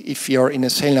we are in a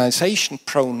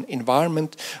salinization-prone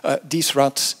environment, these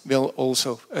ruts will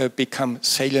also become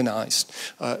salinized.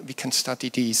 We can study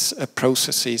these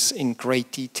processes in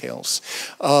great details.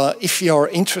 If you are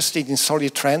interested in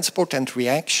solid transport and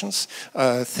reactions,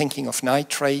 thinking of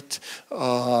nitrate,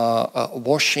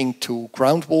 washing to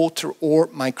groundwater, or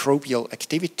microbial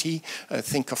activity,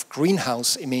 think of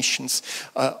greenhouse emissions,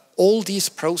 all these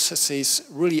processes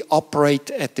really operate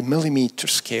at the millimeter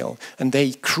scale, and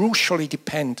they crucially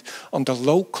depend on the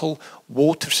local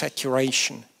water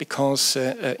saturation, because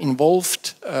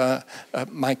involved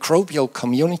microbial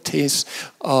communities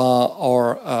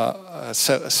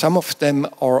some of them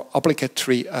are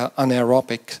obligatory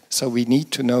anaerobic, so we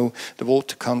need to know the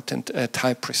water content at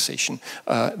high precision.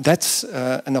 That's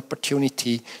an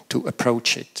opportunity to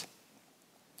approach it.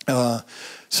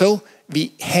 So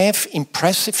we have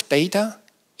impressive data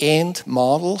and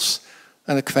models,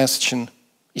 and the question,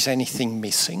 is anything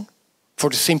missing? For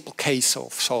the simple case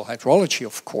of soil hydrology,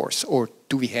 of course, or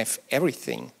do we have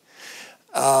everything?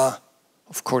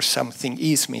 Of course, something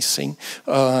is missing.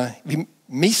 We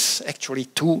miss, actually,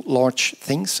 two large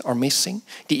things are missing.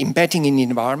 The embedding in the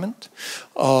environment.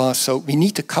 So we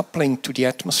need a coupling to the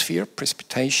atmosphere,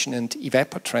 precipitation and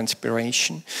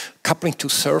evapotranspiration, coupling to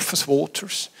surface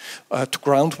waters, to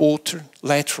groundwater,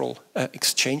 lateral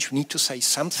exchange. We need to say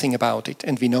something about it,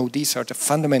 and we know these are the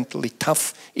fundamentally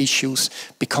tough issues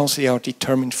because they are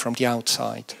determined from the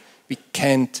outside. We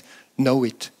can't know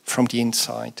it from the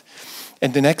inside.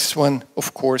 And the next one,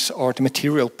 of course, are the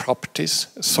material properties,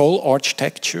 soil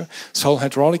architecture, soil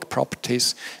hydraulic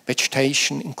properties,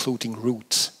 vegetation, including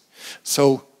roots.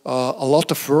 So a lot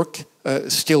of work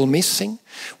still missing.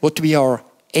 What we are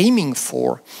aiming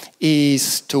for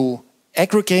is to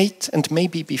aggregate, and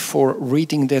maybe before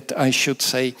reading that I should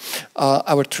say,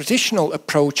 our traditional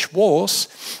approach was,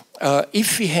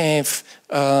 if we have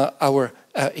our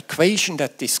equation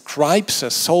that describes a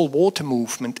soil water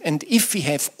movement, and if we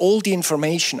have all the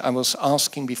information I was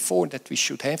asking before that we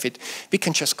should have it, we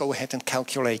can just go ahead and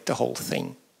calculate the whole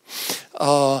thing.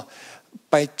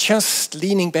 By just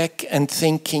leaning back and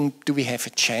thinking, do we have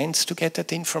a chance to get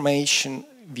that information,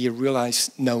 we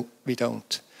realize, no, we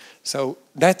don't. So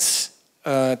that's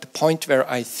the point where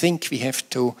I think we have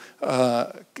to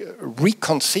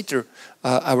reconsider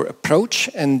our approach,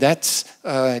 and that's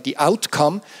the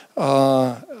outcome.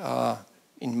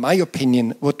 In my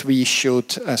opinion, what we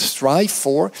should strive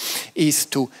for is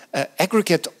to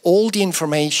aggregate all the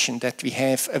information that we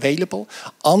have available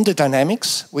on the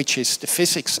dynamics, which is the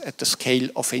physics at the scale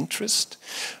of interest,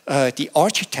 the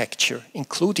architecture,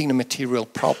 including the material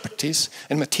properties,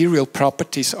 and material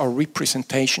properties are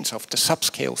representations of the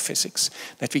subscale physics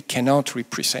that we cannot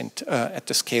represent at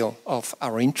the scale of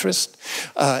our interest,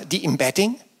 the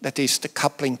embedding, that is the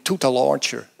coupling to the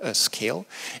larger scale,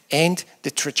 and the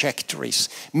trajectories,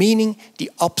 meaning the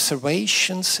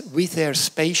observations with their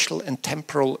spatial and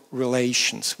temporal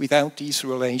relations. Without these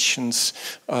relations,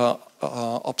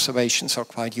 observations are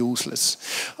quite useless.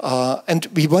 And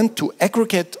we want to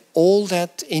aggregate all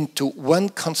that into one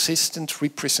consistent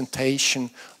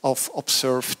representation of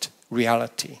observed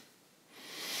reality.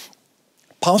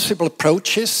 Possible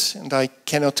approaches, and I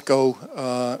cannot go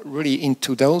really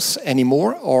into those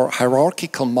anymore, are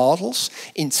hierarchical models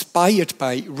inspired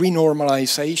by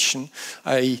renormalization.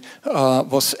 I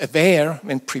was aware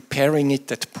when preparing it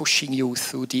that pushing you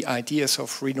through the ideas of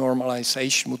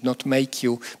renormalization would not make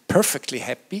you perfectly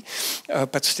happy,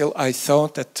 but still I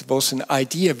thought that was an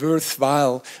idea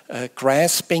worthwhile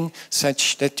grasping,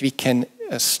 such that we can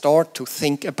start to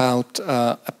think about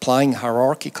applying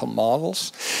hierarchical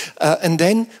models. And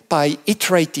then by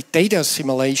iterated data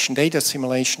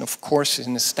assimilation of course is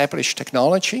an established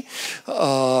technology,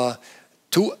 to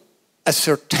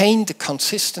ascertain the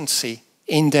consistency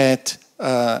in that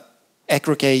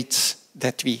aggregates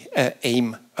that we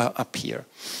aim up here.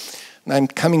 And I'm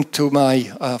coming to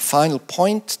my final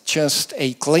point, just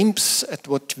a glimpse at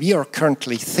what we are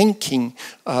currently thinking,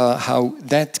 how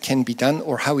that can be done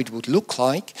or how it would look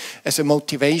like. As a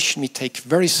motivation, we take a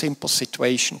very simple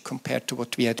situation compared to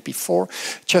what we had before,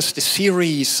 just a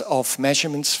series of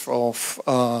measurements of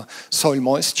soil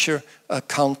moisture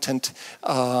content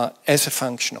as a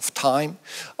function of time.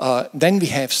 Then we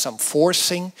have some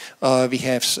forcing. We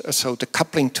have so the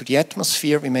coupling to the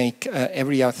atmosphere. We make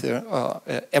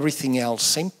everything else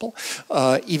simple.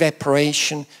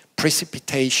 Evaporation,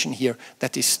 precipitation here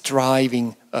that is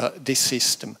driving this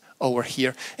system over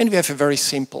here. And we have a very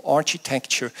simple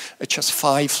architecture, just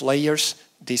 5 layers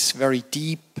this very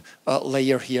deep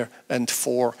layer here and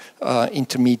 4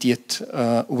 intermediate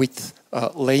width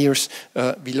layers.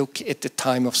 We look at the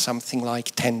time of something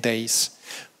like 10 days.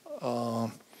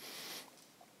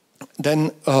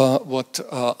 Then what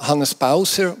Hannes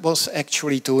Bauser was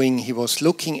actually doing, he was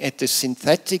looking at the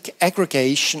synthetic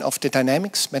aggregation of the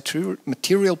dynamics,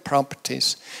 material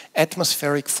properties,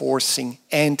 atmospheric forcing,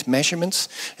 and measurements,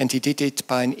 and he did it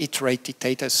by an iterated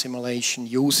data assimilation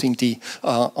using the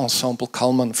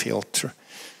Ensemble-Kalman filter.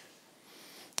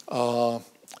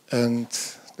 And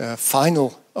the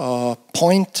final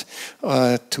point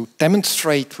to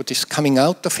demonstrate what is coming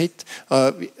out of it,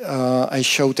 I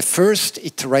show the first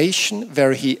iteration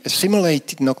where he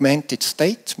assimilated an augmented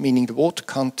state, meaning the water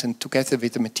content together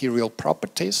with the material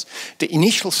properties. The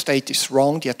initial state is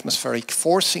wrong, the atmospheric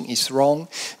forcing is wrong.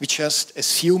 We just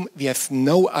assume we have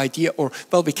no idea, or,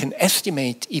 well, we can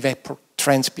estimate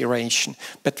evapotranspiration,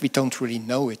 but we don't really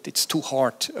know it. It's too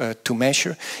hard to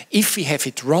measure. If we have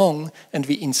it wrong and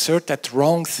we insert that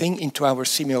wrong thing into our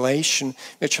simulation,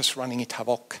 we're just running it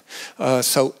havoc.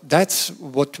 So that's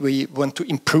what we want to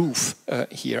improve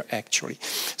here, actually.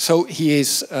 So he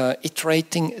is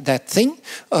iterating that thing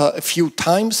a few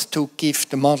times to give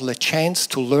the model a chance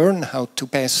to learn how to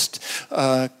best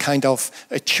kind of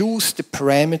choose the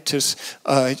parameters,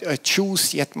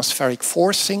 choose the atmospheric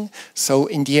forcing. So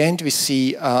in the end, we see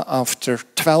after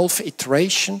 12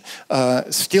 iteration,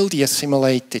 still the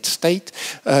assimilated state.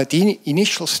 The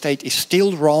initial state is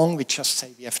still wrong. We just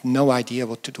say we have no idea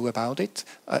what to do about it.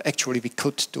 Actually, we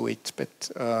could do it, but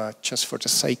just for the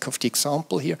sake of the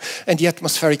example here. And the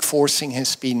atmospheric forcing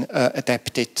has been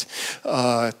adapted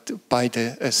by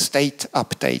the state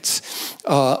updates.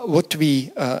 What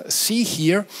we see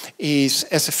here is,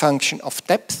 as a function of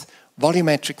depth,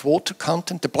 volumetric water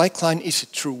content. The black line is a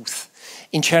truth.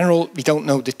 In general, we don't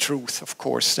know the truth, of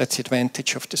course. That's the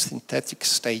advantage of the synthetic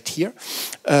state here.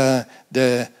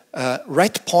 The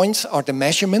red points are the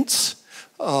measurements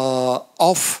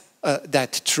of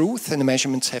that truth, and the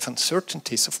measurements have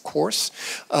uncertainties, of course.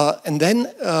 And then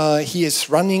he is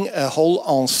running a whole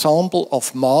ensemble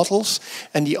of models,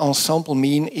 and the ensemble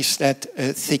mean is that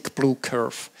thick blue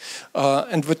curve.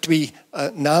 And what we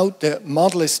now, the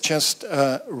model is just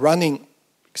running,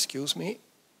 excuse me,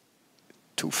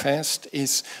 too fast,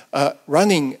 is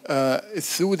running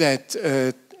through that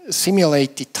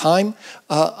simulated time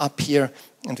up here,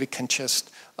 and we can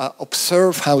just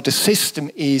observe how the system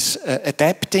is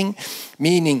adapting,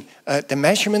 meaning the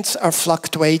measurements are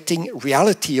fluctuating.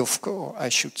 Reality, of course, I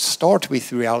should start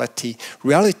with reality.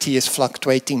 Reality is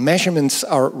fluctuating, measurements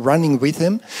are running with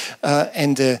them,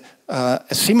 and a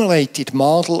simulated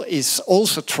model is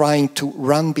also trying to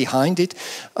run behind it.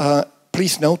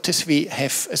 Please notice we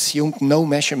have assumed no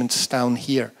measurements down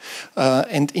here.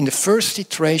 And in the first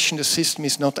iteration, the system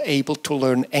is not able to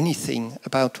learn anything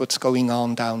about what's going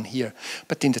on down here.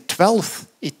 But in the 12th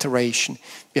iteration,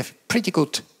 we have pretty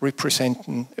good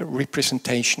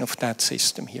representation of that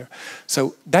system here.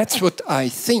 So that's what I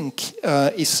think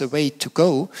is the way to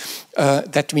go,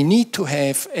 that we need to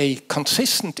have a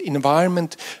consistent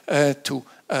environment to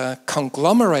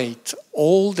conglomerate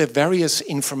all the various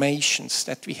informations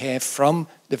that we have from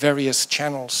the various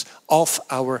channels of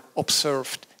our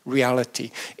observed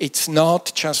reality. It's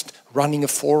not just running a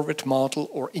forward model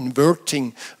or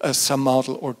inverting some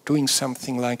model or doing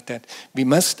something like that. We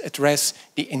must address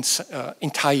the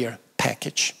entire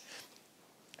package.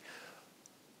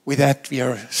 With that, we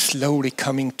are slowly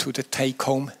coming to the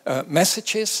take-home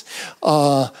messages.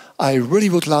 I really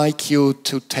would like you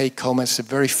to take home as the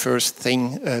very first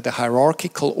thing the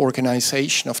hierarchical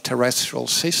organization of terrestrial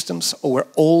systems over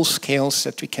all scales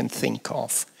that we can think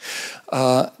of.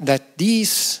 That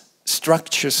these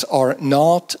structures are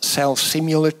not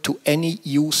self-similar to any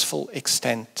useful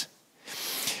extent.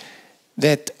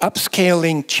 That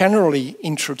upscaling generally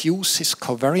introduces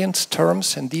covariance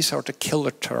terms, and these are the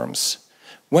killer terms.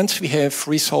 Once we have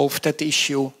resolved that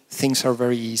issue, things are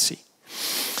very easy.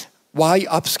 Why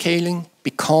upscaling?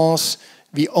 Because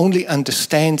we only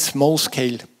understand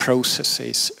small-scale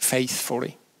processes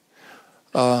faithfully.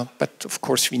 But of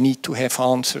course, we need to have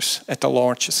answers at a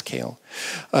larger scale.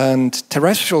 And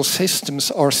terrestrial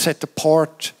systems are set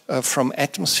apart from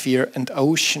atmosphere and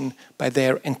ocean by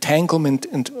their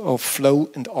entanglement of flow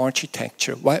and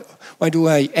architecture. Why do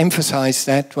I emphasize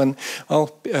that one?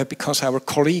 Well, because our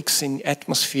colleagues in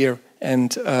atmosphere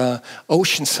and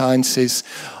ocean sciences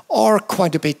are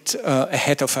quite a bit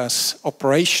ahead of us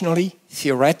operationally,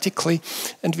 theoretically,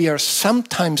 and we are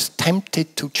sometimes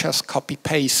tempted to just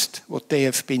copy-paste what they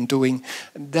have been doing.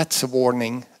 That's a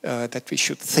warning that we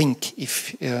should think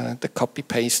if the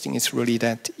copy-pasting is really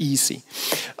that easy.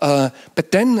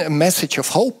 But then a message of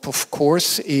hope, of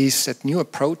course, is that new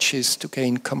approaches to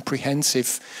gain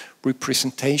comprehensive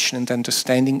representation and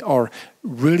understanding are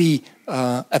really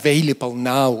available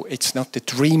now. It's not a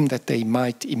dream that they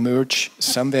might emerge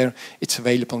somewhere. It's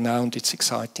available now, and it's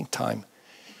exciting time.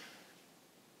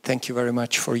 Thank you very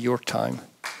much for your time.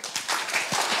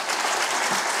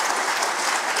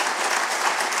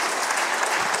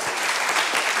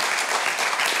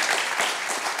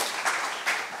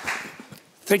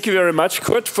 Thank you very much,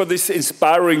 Kurt, for this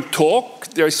inspiring talk.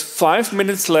 There's 5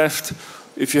 minutes left.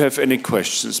 If you have any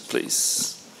questions,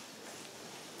 please.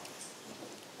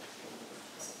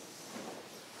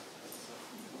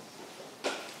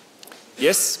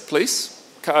 Yes, please.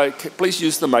 Please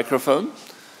use the microphone.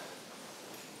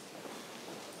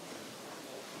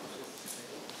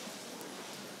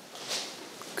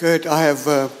 Kurt, I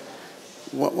have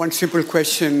one simple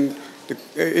question.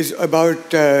 Is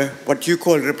about what you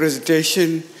call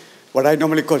representation, what I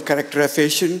normally call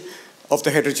characterization of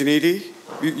the heterogeneity.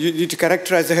 You need to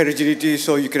characterize the heterogeneity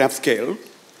so you can have scale.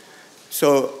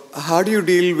 So how do you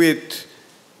deal with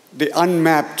the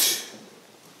unmapped?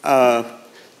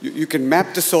 You can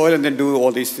map the soil and then do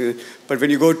all these things, but when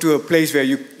you go to a place where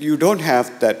you don't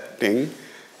have that thing,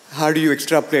 how do you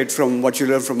extrapolate from what you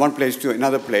learn from one place to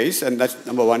another place? And that's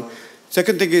number one.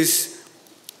 Second thing is,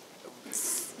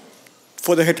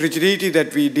 for the heterogeneity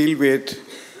that we deal with,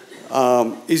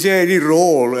 is there any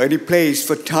role, any place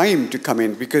for time to come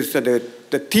in? Because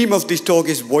the theme of this talk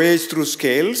is Voyage through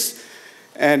Scales,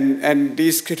 and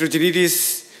these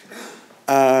heterogeneities,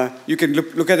 you can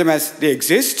look at them as they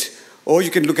exist, or you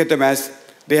can look at them as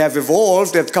they have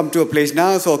evolved, they've come to a place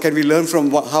now, so can we learn from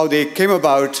how they came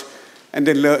about, and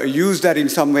then use that in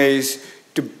some ways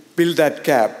to build that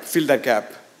gap, fill that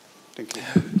gap? Thank you.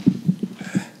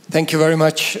 Thank you very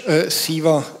much,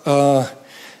 Siva.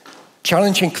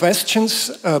 Challenging questions,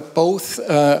 both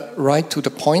right to the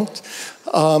point.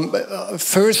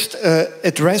 First,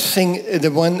 addressing the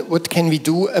one, what can we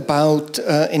do about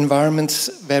environments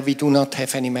where we do not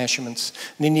have any measurements?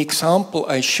 And in the example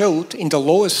I showed, in the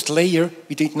lowest layer,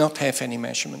 we did not have any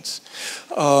measurements.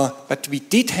 But we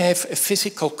did have a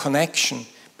physical connection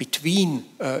between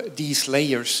these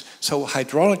layers. So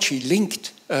hydrology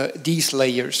linked these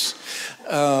layers.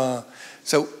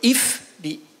 So if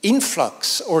the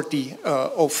influx or the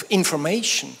of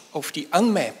information of the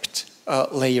unmapped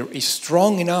layer is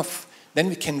strong enough, then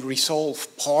we can resolve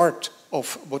part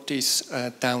of what is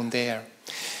down there.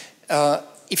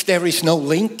 If there is no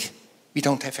link, we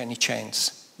don't have any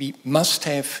chance. We must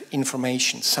have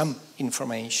information, some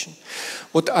information.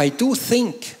 What I do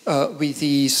think with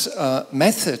these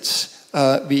methods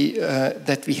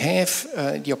that we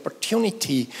have the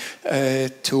opportunity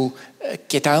to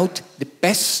get out the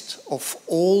best of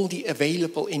all the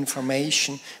available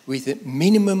information with a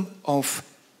minimum of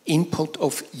input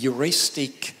of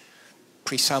heuristic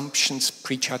presumptions,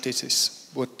 prejudices,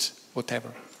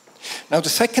 whatever. Now the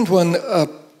second one,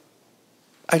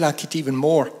 I like it even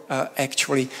more,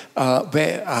 actually.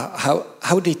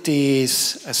 How did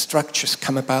these structures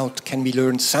come about? Can we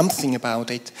learn something about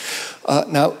it?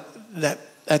 Now,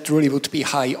 that really would be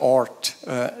high art,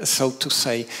 so to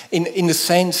say, in the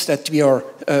sense that we are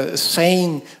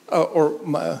saying, or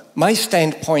my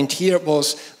standpoint here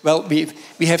was, well,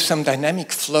 we have some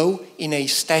dynamic flow in a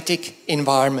static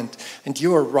environment. And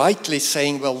you are rightly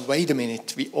saying, well, wait a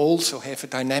minute, we also have a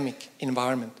dynamic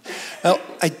environment. Now,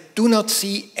 I do not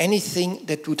see anything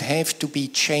that would have to be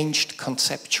changed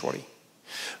conceptually.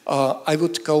 I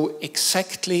would go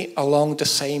exactly along the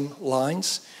same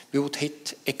lines. We would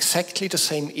hit exactly the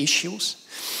same issues.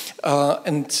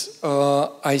 And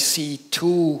I see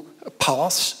two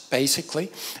paths,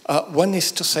 basically. One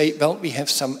is to say, well, we have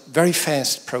some very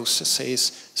fast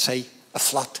processes, say a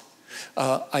flood.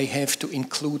 I have to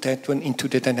include that one into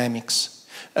the dynamics.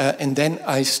 And then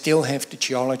I still have the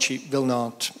geology will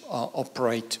not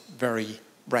operate very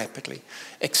rapidly,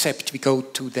 except we go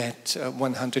to that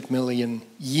 100 million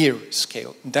year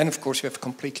scale. And then, of course, we have a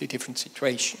completely different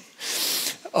situation.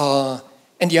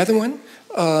 And the other one,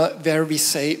 where we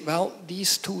say, well,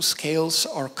 these two scales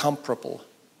are comparable.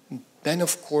 Then,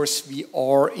 of course, we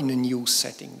are in a new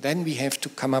setting. Then we have to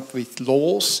come up with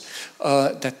laws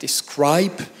that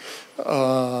describe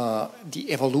the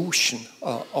evolution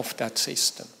of that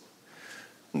system.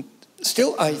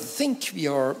 Still, I think we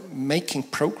are making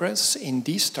progress in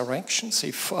these directions.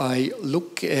 If I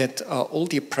look at all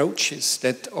the approaches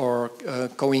that are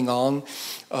going on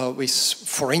with,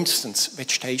 for instance,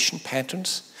 vegetation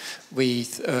patterns,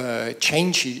 with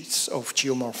changes of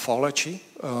geomorphology,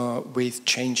 with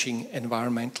changing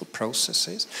environmental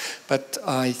processes. But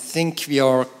I think we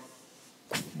are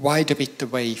quite a bit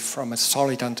away from a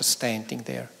solid understanding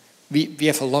there. We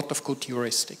have a lot of good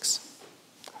heuristics.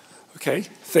 Okay,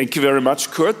 thank you very much,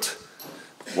 Kurt.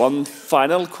 One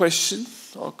final question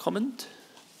or comment?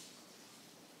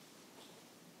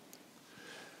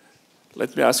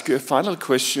 Let me ask you a final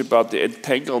question about the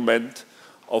entanglement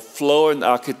of flow and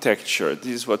architecture.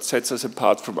 This is what sets us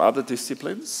apart from other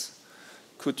disciplines.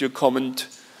 Could you comment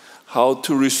how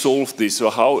to resolve this,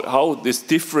 or how this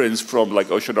difference from like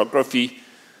oceanography,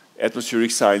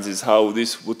 atmospheric sciences, how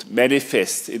this would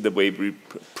manifest in the way we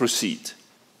proceed?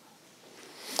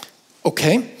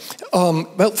 Okay.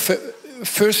 Well,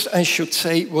 first I should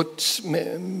say what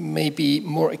maybe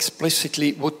more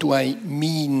explicitly, what do I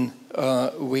mean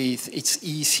with it's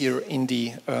easier in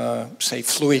the, say,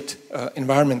 fluid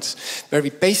environments, where we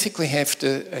basically have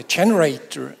the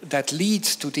generator that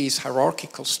leads to these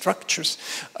hierarchical structures,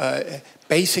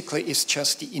 basically is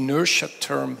just the inertia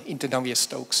term in the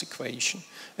Navier-Stokes equation.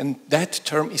 And that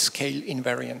term is scale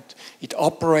invariant. It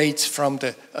operates from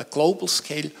the global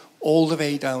scale all the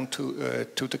way down to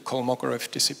the Kolmogorov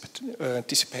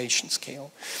dissipation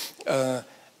scale.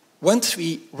 Once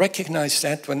we recognize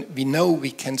that, when we know we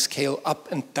can scale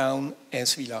up and down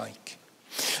as we like.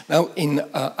 Now, in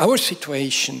our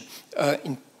situation,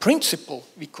 in principle,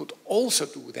 we could also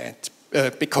do that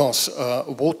because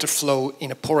water flow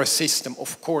in a porous system,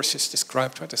 of course, is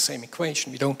described by the same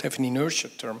equation. We don't have an inertia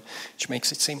term, which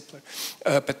makes it simpler.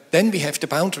 But then we have the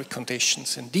boundary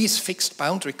conditions, and these fixed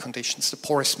boundary conditions, the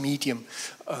porous medium,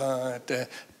 the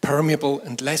permeable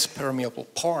and less permeable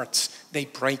parts, they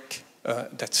break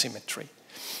that symmetry.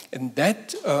 And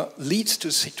that leads to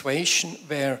a situation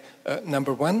where,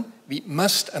 number one, we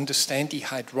must understand the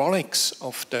hydraulics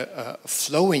of the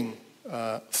flowing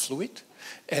fluid.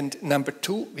 And number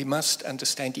two, we must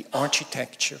understand the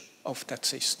architecture of that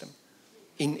system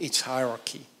in its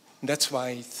hierarchy. And that's why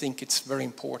I think it's very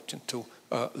important to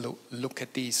look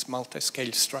at these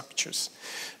multi-scale structures.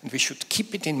 And we should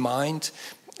keep it in mind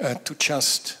to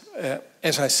just,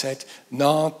 as I said,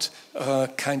 not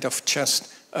kind of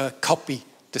just copy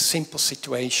the simple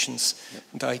situations.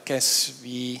 And I guess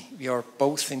we are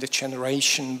both in the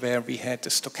generation where we had the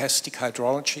stochastic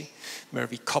hydrology, where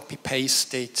we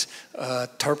copy-pasted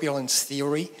turbulence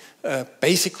theory,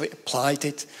 basically applied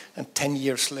it, and 10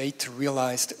 years later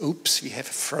realized, oops, we have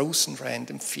a frozen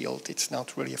random field. It's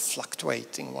not really a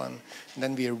fluctuating one. And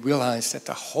then we realized that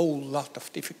a whole lot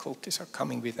of difficulties are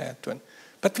coming with that one.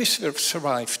 But we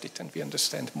survived it, and we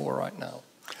understand more right now.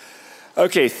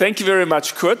 Okay, thank you very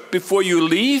much, Kurt. Before you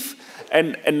leave,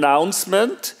 an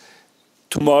announcement.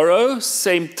 Tomorrow,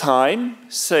 same time,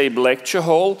 same lecture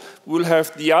hall, we'll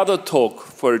have the other talk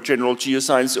for a general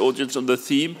geoscience audience on the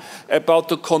theme about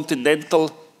the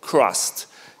continental crust.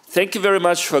 Thank you very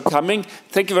much for coming.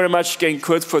 Thank you very much again,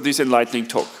 Kurt, for this enlightening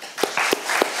talk.